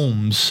enough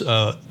homes,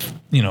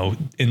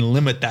 and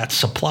limit that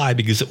supply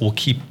because it will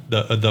keep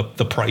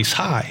the price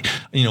high.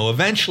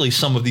 Eventually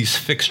some of these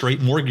fixed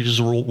rate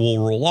mortgages will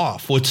roll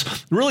off.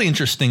 What's really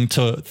interesting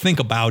to think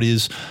about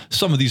is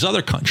some of these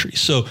other countries.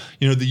 So,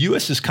 the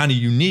U.S. is kind of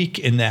unique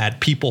in that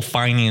people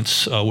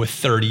finance with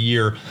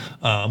 30-year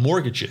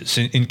mortgages.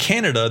 In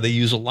Canada, they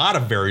use a lot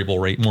of variable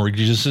rate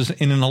mortgages.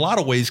 And in a lot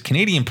of ways,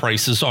 Canadian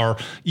prices are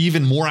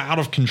even more out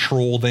of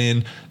control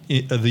than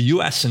the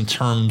U.S. in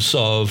terms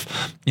of,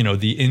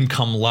 the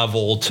income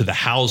level to the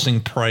housing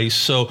price.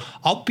 So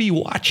I'll be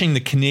watching the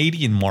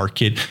Canadian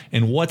market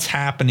and what's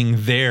happening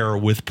there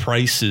with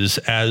prices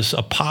as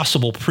a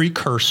possible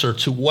precursor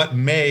to what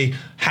may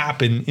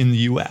happen in the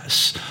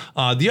U.S.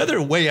 The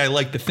other way I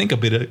like to think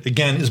of it,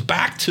 again, is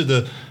back to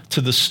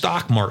the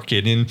stock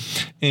market.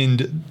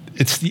 And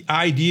it's the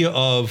idea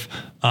of,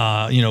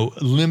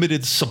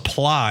 limited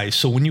supply.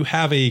 So when you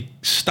have a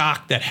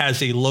stock that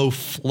has a low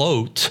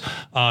float,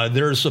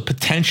 there's a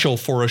potential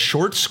for a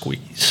short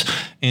squeeze.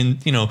 And,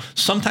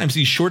 sometimes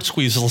these short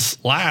squeezes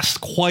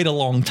last quite a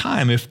long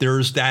time if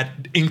there's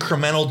that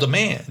incremental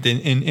demand.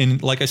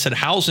 And like I said,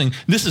 housing,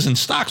 this is in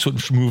stocks,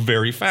 which move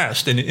very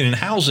fast. And in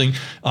housing,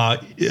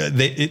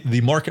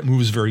 the market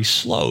moves very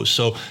slow.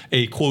 So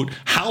a, quote,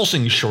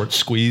 housing short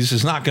squeeze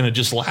is not going to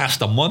just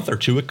last a month or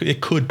two.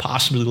 It could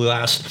possibly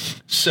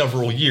last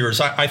several years.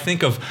 I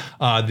think of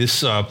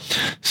this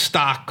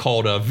stock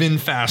called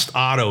VinFast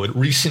Auto. It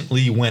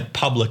recently went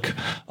public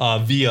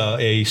via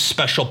a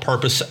special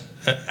purpose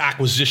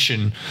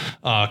acquisition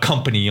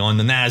company on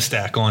the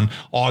NASDAQ on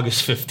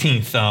August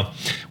 15th.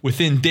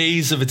 Within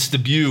days of its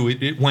debut,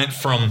 it went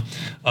from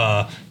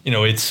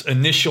its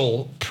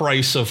initial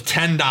price of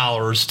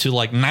 $10 to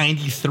like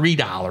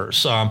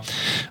 $93,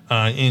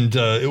 and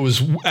it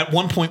was at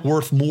one point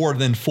worth more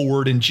than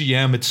Ford and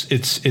GM.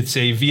 It's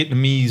a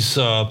Vietnamese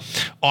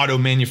auto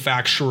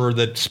manufacturer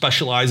that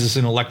specializes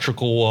in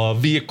electrical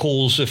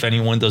vehicles. If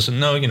anyone doesn't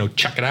know,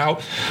 check it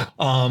out.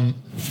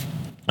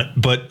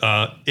 But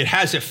it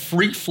has a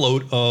free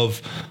float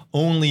of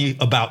only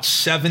about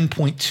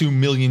 7.2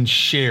 million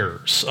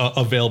shares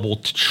available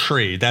to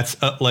trade. That's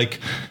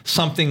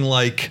something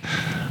like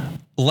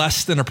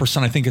less than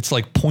 1%. I think it's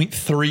like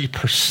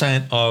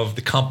 0.3% of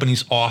the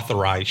company's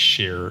authorized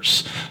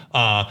shares.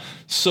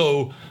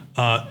 So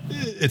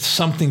it's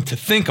something to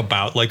think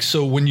about.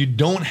 So when you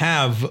don't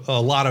have a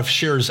lot of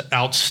shares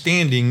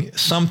outstanding,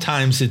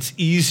 sometimes it's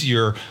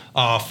easier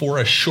for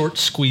a short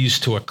squeeze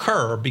to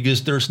occur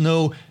because there's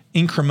no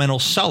incremental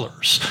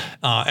sellers.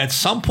 At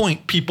some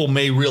point, people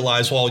may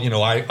realize, well,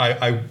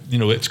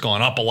 it's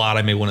gone up a lot.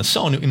 I may want to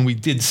sell. And we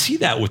did see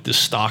that with this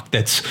stock.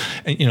 That's,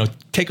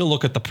 take a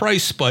look at the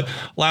price. But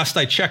last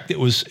I checked, it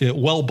was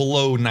well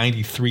below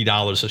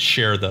 $93 a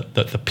share,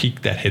 the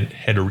peak that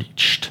had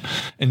reached.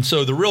 And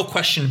so the real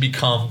question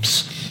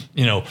becomes,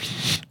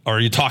 are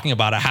you talking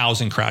about a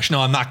housing crash? No,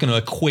 I'm not going to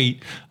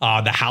equate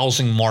the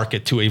housing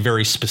market to a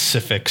very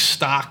specific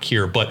stock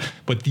here, but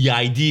the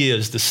idea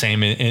is the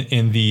same,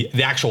 and the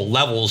actual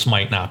levels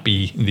might not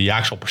be, the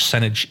actual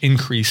percentage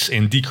increase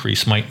and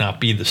decrease might not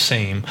be the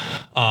same.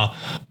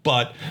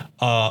 But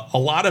a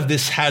lot of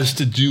this has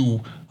to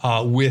do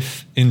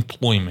with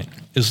employment.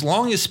 As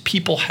long as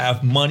people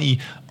have money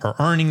or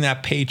earning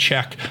that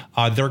paycheck,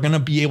 they're going to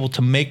be able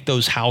to make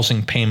those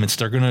housing payments.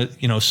 They're going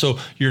to, so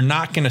you're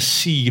not going to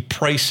see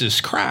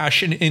prices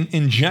crash.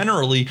 And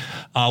generally,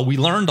 we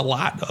learned a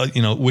lot,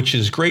 which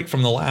is great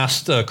from the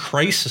last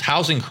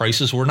housing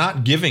crisis. We're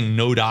not giving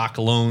no-doc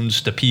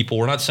loans to people.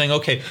 We're not saying,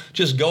 okay,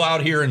 just go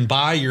out here and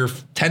buy your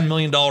 $10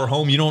 million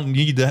home. You don't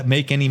need to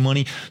make any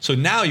money. So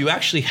now you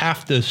actually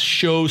have to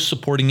show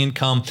supporting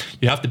income.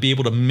 You have to be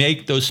able to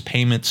make those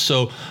payments.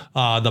 So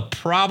the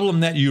problem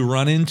that you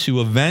run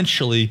into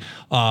eventually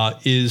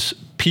is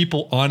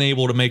people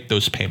unable to make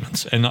those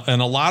payments. And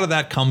a lot of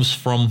that comes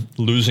from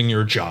losing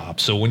your job.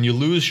 So when you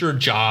lose your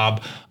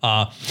job,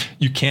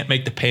 you can't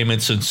make the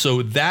payments. And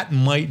so that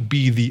might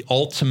be the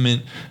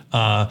ultimate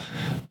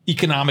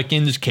economic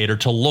indicator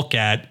to look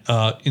at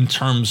in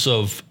terms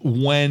of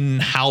when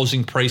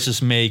housing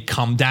prices may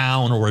come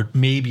down or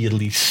maybe at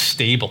least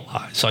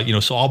stabilize.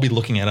 So I'll be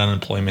looking at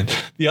unemployment.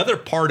 The other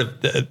part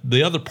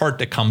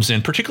that comes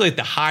in, particularly at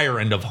the higher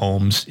end of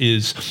homes,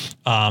 is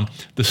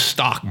the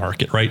stock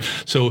market, right?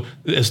 So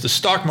as the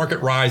stock market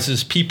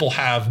rises, people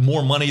have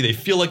more money. They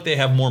feel like they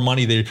have more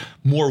money. They're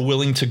more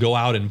willing to go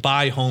out and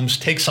buy homes,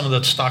 take some of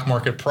that stock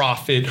market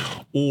profit,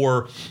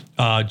 or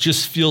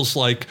just feels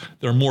like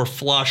they're more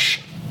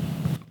flush.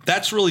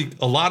 That's really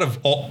a lot of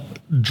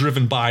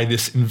driven by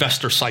this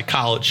investor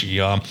psychology.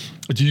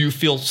 Do you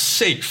feel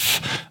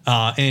safe?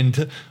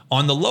 And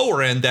on the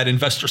lower end, that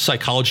investor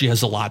psychology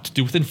has a lot to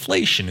do with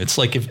inflation. It's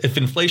like if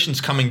inflation's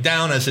coming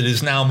down as it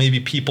is now, maybe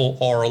people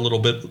are a little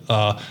bit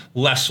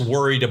less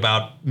worried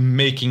about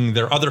making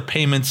their other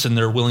payments, and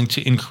they're willing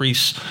to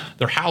increase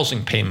their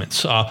housing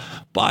payments.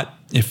 But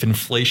if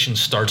inflation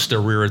starts to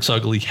rear its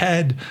ugly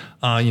head,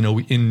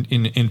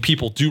 and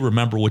people do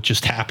remember what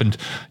just happened,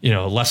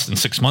 less than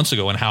 6 months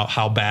ago, and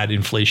how bad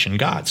inflation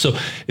got. So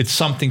it's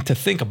something to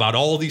think about.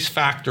 All of these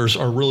factors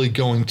are really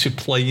going to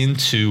play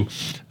into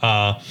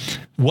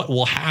what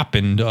will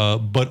happen.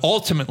 But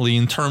ultimately,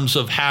 in terms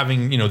of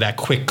having, that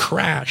quick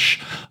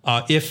crash,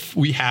 if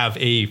we have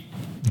a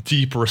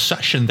deep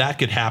recession, that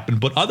could happen.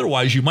 But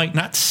otherwise, you might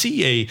not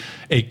see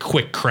a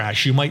quick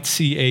crash. You might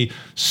see a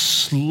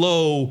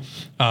slow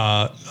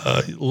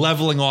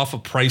leveling off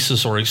of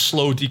prices, or a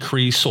slow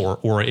decrease,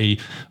 or a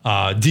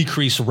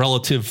decrease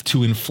relative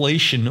to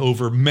inflation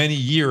over many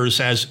years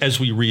as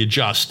we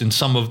readjust. And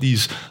some of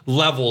these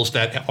levels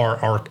that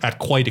are at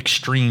quite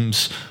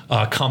extremes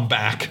come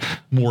back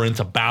more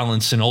into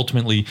balance. And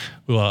ultimately,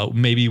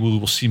 maybe we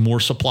will see more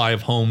supply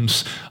of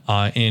homes,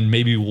 and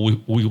maybe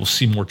we will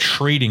see more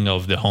trading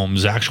of the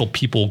homes, actual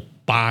people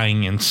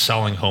buying and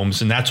selling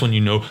homes. And that's when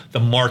the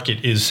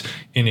market is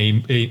in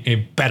a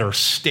better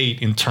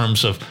state in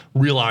terms of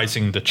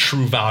realizing the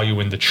true value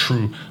and the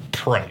true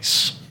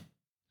price.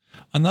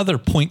 Another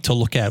point to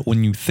look at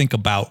when you think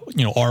about,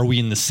 are we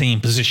in the same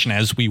position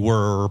as we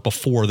were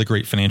before the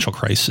great financial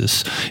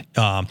crisis,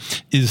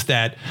 is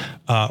that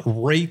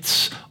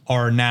rates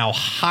are now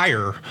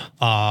higher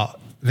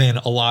than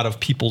a lot of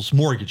people's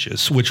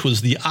mortgages, which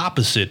was the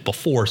opposite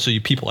before. So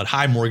people had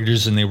high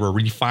mortgages and they were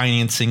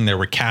refinancing, they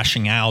were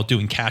cashing out,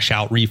 doing cash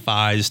out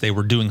refis, they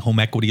were doing home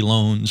equity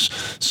loans.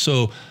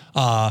 So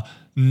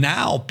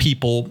now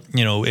people,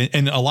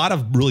 and a lot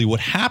of really what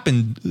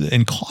happened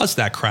and caused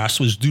that crash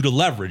was due to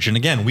leverage. And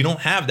again, we don't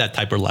have that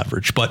type of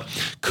leverage, but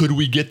could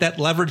we get that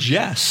leverage?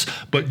 Yes.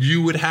 But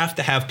you would have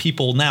to have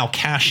people now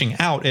cashing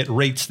out at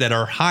rates that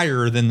are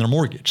higher than their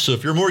mortgage. So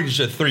if your mortgage is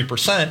at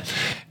 3%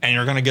 and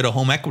you're going to get a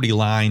home equity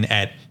line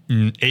at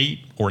 8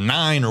 or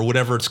 9 or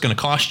whatever it's going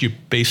to cost you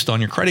based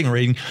on your credit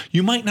rating,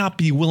 you might not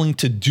be willing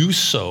to do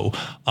so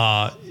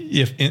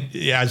if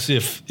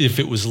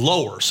it was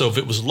lower. So if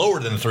it was lower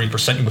than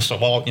 3%, you must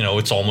have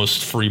it's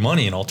almost free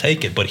money and I'll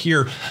take it. But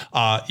here,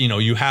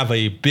 you have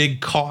a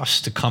big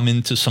cost to come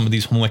into some of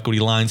these home equity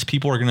lines.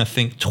 People are going to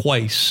think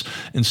twice.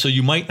 And so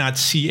you might not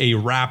see a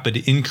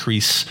rapid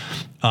increase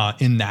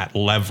in that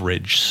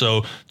leverage.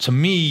 So to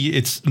me,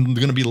 it's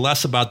going to be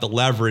less about the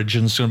leverage,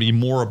 and it's going to be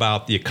more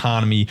about the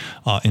economy,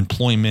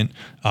 employment,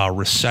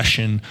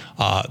 recession,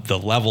 the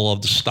level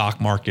of the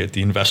stock market,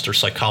 the investor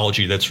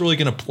psychology. That's really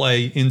going to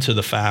play into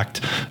the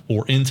fact,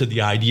 or into the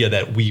idea,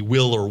 that we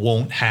will or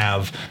won't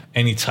have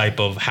any type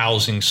of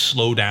housing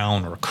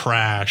slowdown or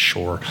crash,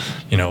 or,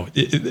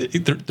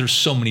 there's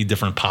so many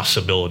different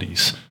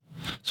possibilities.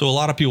 So a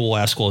lot of people will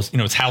ask, well,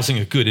 is housing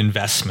a good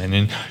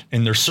investment?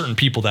 And there's certain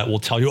people that will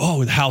tell you,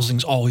 oh,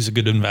 housing's always a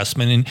good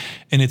investment.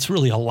 And it's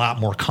really a lot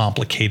more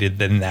complicated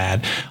than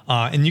that.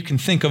 And you can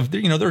think of,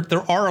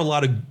 there are a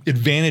lot of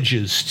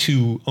advantages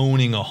to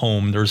owning a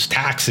home. There's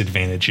tax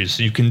advantages.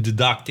 You can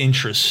deduct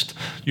interest.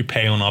 You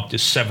pay on up to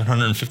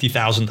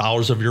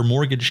 $750,000 of your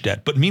mortgage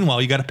debt. But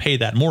meanwhile, you got to pay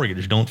that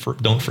mortgage. Don't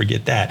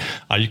forget that.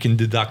 You can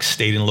deduct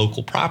state and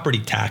local property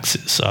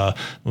taxes,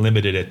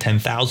 limited at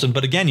 $10,000.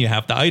 But again, you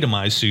have to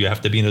itemize. So you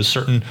have to be in a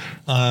certain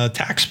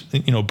tax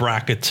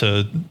bracket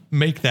to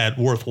make that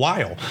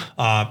worthwhile.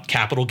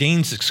 Capital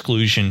gains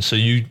exclusion, so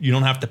you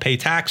don't have to pay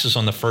taxes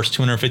on the first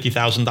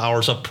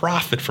 $250,000 of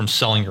profit from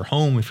selling your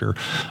home if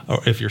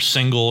you're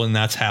single, and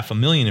that's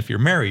 $500,000 if you're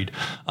married.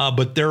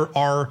 But there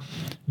are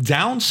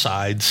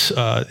downsides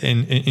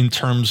in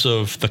terms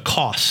of the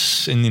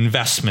costs and the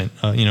investment.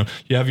 You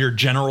have your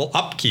general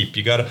upkeep.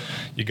 You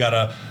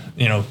gotta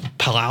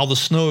plow the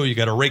snow. You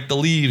got to rake the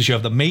leaves. You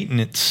have the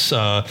maintenance,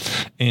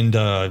 and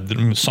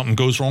something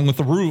goes wrong with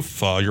the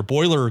roof. Your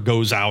boiler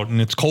goes out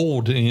and it's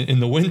cold in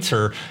the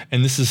winter.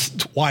 And this is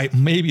why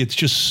maybe it's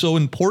just so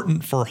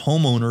important for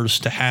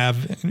homeowners to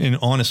have, and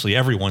honestly,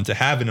 everyone, to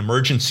have an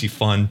emergency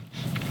fund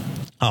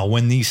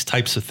when these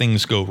types of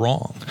things go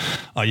wrong.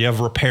 You have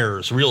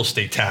repairs, real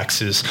estate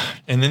taxes,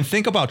 and then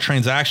think about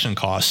transaction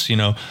costs.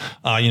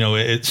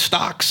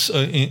 Stocks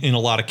in a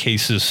lot of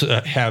cases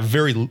have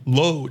very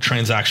low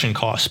transaction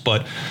costs,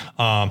 but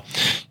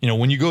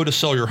when you go to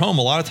sell your home,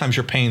 a lot of times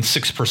you're paying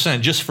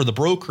 6% just for the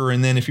broker,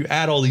 and then if you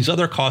add all these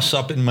other costs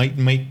up, it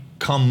might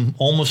come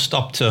almost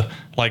up to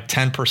like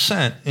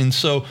 10%. And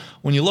so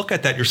when you look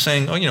at that, you're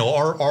saying,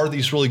 are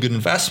these really good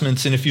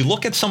investments? And if you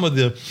look at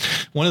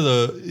one of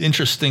the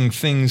interesting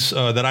things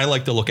that I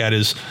like to look at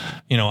is,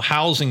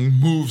 housing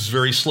moves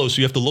very slow. So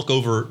you have to look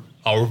over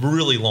a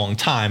really long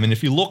time. And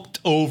if you looked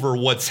over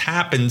what's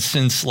happened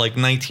since like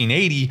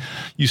 1980,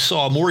 you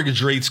saw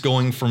mortgage rates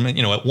going from,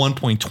 at one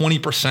point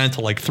 20%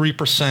 to like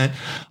 3%.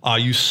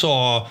 You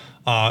saw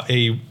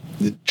a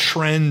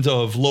trend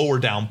of lower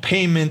down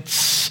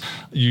payments.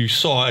 You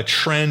saw a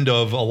trend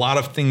of a lot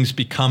of things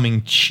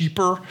becoming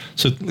cheaper.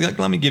 So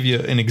let me give you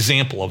an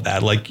example of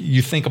that. Like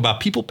you think about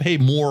people pay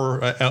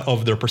more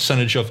of their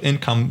percentage of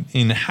income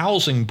in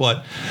housing,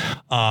 but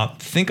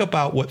think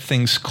about what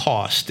things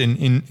cost. In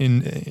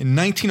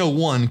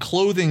 1901,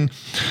 clothing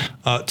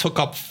took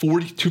up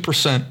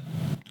 42%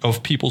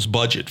 of people's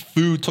budget.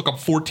 Food took up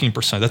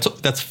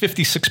 14%. That's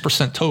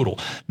 56% total.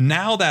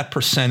 Now that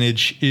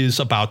percentage is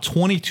about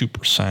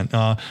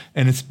 22%,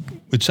 and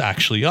it's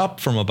actually up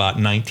from about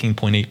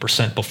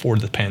 19.8% before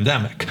the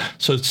pandemic.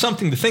 So it's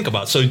something to think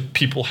about. So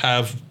people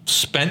have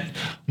spent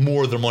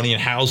more of their money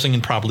in housing,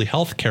 and probably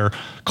healthcare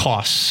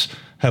costs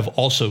have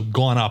also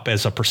gone up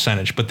as a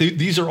percentage. But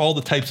these are all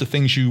the types of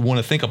things you want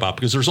to think about,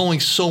 because there's only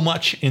so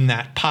much in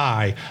that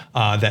pie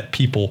that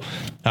people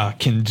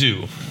can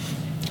do.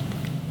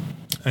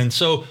 And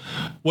so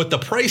what the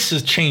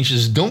prices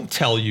changes don't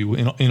tell you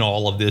in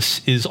all of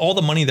this is all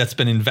the money that's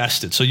been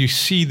invested. So you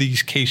see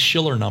these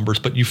Case-Shiller numbers,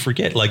 but you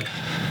forget, like,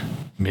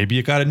 maybe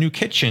you got a new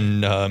kitchen.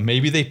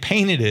 Maybe they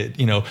painted it.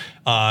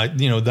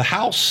 The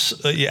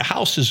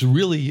house is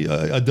really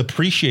a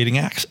depreciating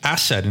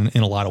asset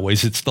in a lot of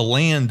ways. It's the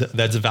land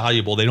that's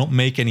valuable. They don't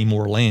make any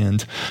more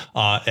land.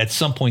 At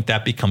some point,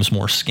 that becomes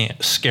more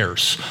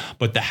scarce.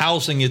 But the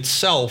housing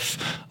itself,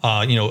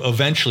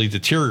 eventually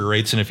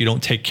deteriorates, and if you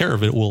don't take care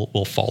of it, it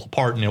will fall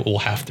apart, and it will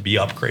have to be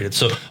upgraded.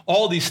 So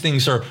all these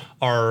things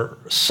are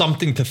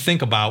something to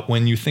think about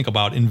when you think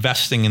about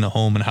investing in a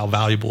home and how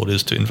valuable it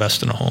is to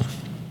invest in a home.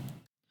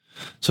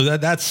 So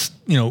that's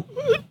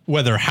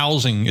whether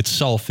housing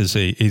itself is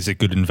a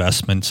good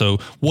investment. So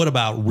what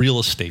about real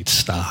estate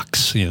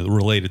stocks,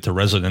 related to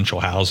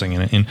residential housing?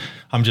 And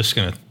I'm just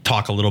going to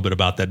talk a little bit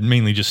about that.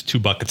 Mainly just two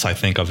buckets I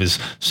think of is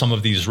some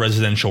of these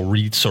residential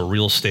REITs or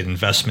real estate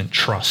investment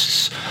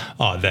trusts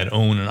that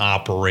own and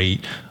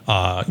operate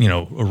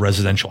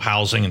residential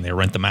housing, and they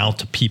rent them out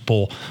to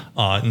people.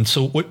 And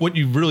so what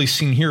you've really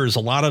seen here is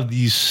a lot of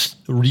these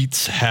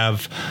REITs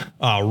have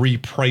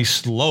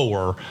repriced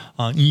lower,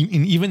 and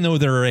even though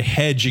they're a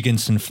hedge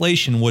against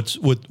inflation,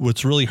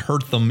 what's really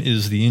hurt them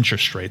is the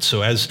interest rates.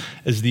 So as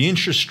the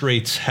interest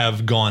rates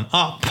have gone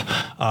up,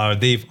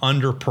 they've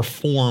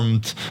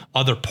underperformed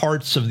other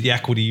parts of the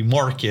equity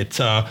market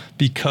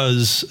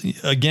because,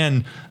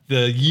 again,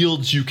 the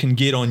yields you can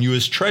get on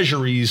U.S.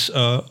 Treasuries,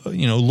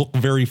 look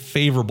very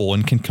favorable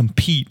and can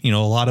compete. A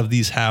lot of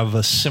these have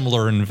a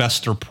similar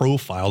investor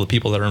profile. The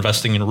people that are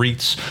investing in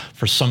REITs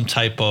for some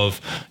type of,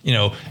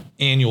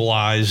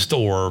 annualized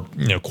or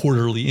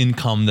quarterly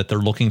income that they're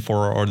looking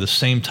for are the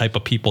same type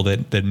of people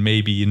that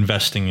may be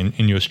investing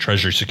in U.S.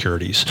 Treasury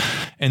securities.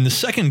 And the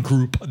second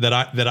group that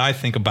I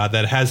think about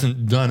that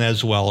hasn't done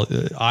as well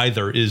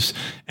either is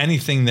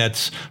anything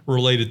that's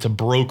related to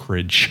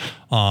brokerage.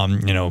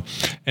 And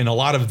a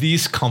lot of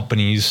these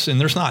companies, and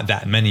there's not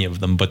that many of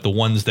them, but the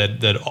ones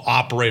that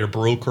operate a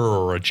broker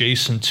or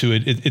adjacent to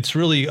it, it's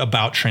really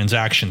about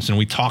transactions. And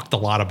we talked a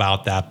lot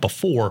about that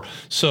before.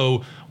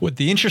 So what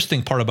the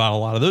interesting part about a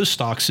lot of those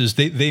stocks is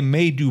they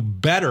may do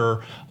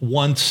better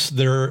once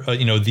they're,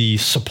 the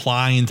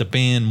supply and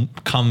demand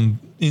come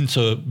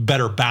into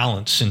better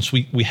balance, since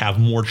we have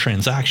more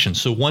transactions.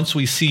 So once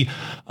we see,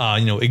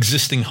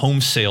 existing home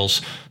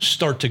sales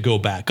start to go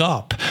back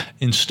up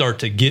and start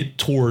to get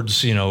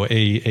towards,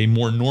 a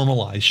more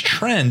normalized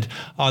trend,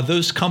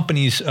 those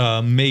companies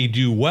may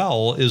do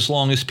well as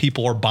long as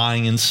people are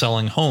buying and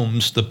selling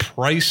homes. The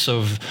price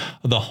of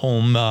the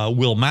home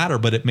will matter,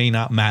 but it may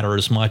not matter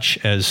as much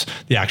as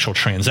the actual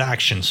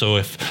transaction. So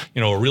if,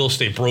 a real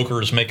estate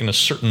broker is making a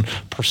certain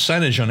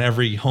percentage on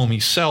every home he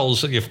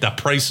sells, if that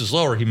price is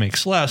lower, he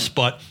makes less,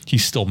 but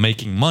he's still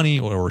making money,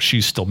 or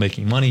she's still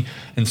making money.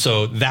 And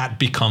so that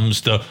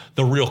becomes the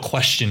real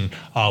question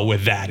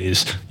with that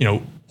is,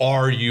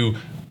 are you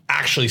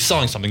actually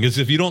selling something? Because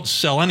if you don't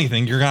sell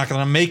anything, you're not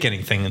going to make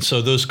anything. And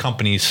so those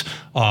companies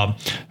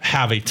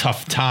have a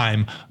tough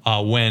time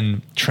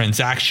when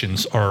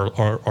transactions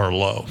are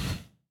low.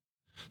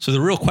 So the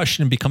real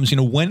question becomes,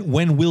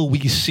 when will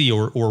we see,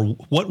 or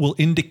what will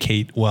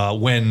indicate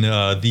when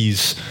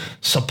these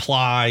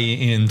supply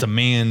and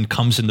demand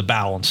comes into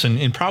balance?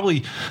 And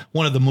probably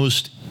one of the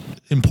most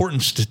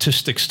important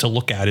statistics to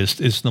look at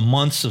is the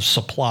months of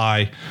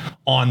supply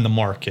on the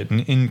market.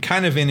 And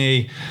kind of in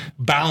a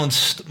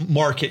balanced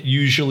market,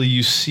 usually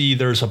you see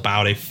there's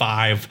about a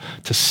 5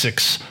 to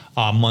 6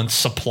 month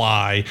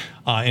supply.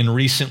 And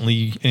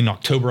recently in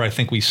October, I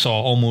think we saw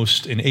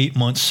almost an 8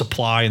 month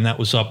supply, and that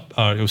was up.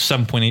 It was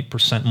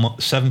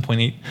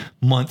 7.8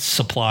 months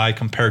supply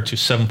compared to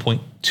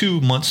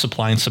 7.2 months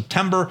supply in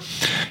September.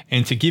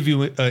 And to give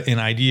you an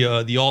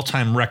idea, the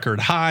all-time record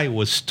high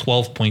was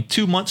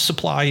 12.2 months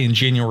supply in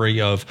January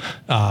of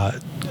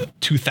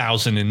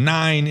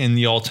 2009, and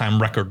the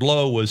all-time record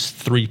low was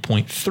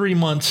 3.3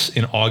 months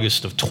in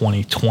August of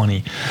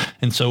 2020.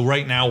 And so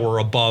right now we're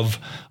above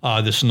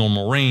this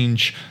normal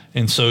range.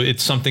 And so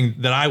it's something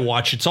that I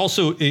watch. It's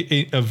also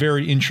a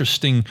very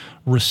interesting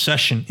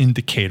recession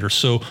indicator.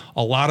 So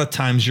a lot of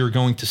times you're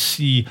going to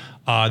see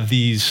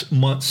these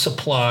month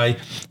supply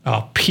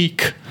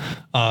peak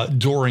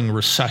during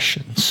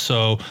recessions.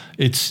 So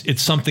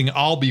it's something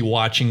I'll be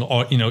watching.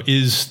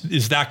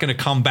 Is that going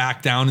to come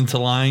back down into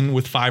line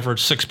with 5 or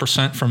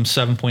 6% from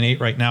 7.8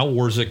 right now,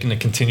 or is it going to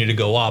continue to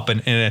go up?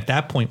 And at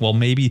that point, well,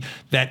 maybe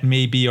that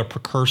may be a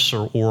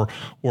precursor or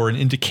an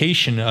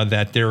indication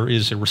that there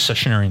is a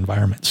recessionary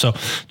environment. So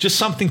just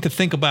something to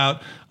think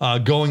about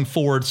going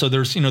forward. So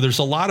there's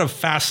a lot of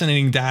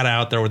fascinating data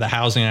out there with the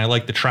housing. And I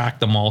like to track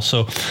them all.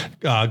 So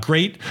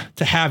great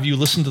to have you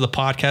listen to the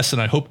podcast,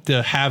 and I hope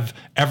to have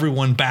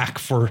everyone back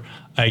for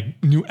a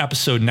new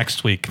episode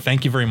next week.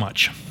 Thank you very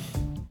much.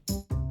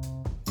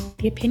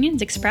 The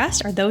opinions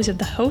expressed are those of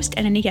the host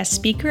and any guest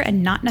speaker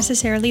and not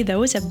necessarily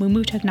those of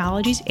Moomoo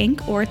Technologies,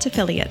 Inc. or its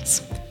affiliates.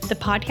 The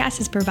podcast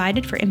is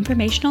provided for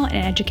informational and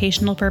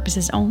educational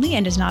purposes only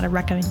and is not a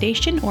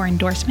recommendation or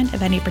endorsement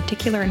of any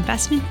particular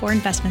investment or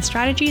investment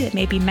strategy that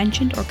may be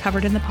mentioned or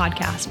covered in the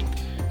podcast.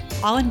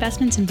 All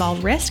investments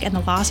involve risk and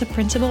the loss of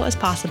principal as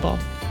possible.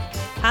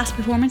 Past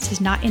performance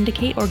does not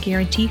indicate or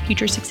guarantee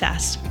future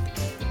success.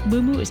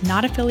 Moomoo is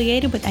not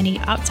affiliated with any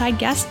outside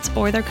guests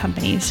or their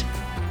companies.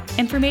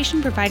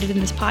 Information provided in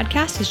this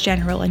podcast is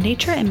general in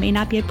nature and may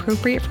not be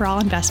appropriate for all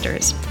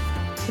investors.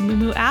 The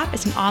Moomoo app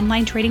is an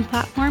online trading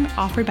platform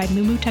offered by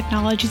Moomoo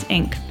Technologies,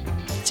 Inc.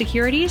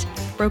 Securities,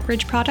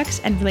 brokerage products,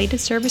 and related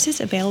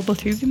services available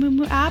through the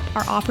Moomoo app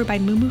are offered by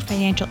Moomoo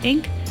Financial,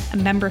 Inc., a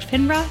member of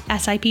FINRA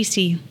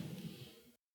SIPC.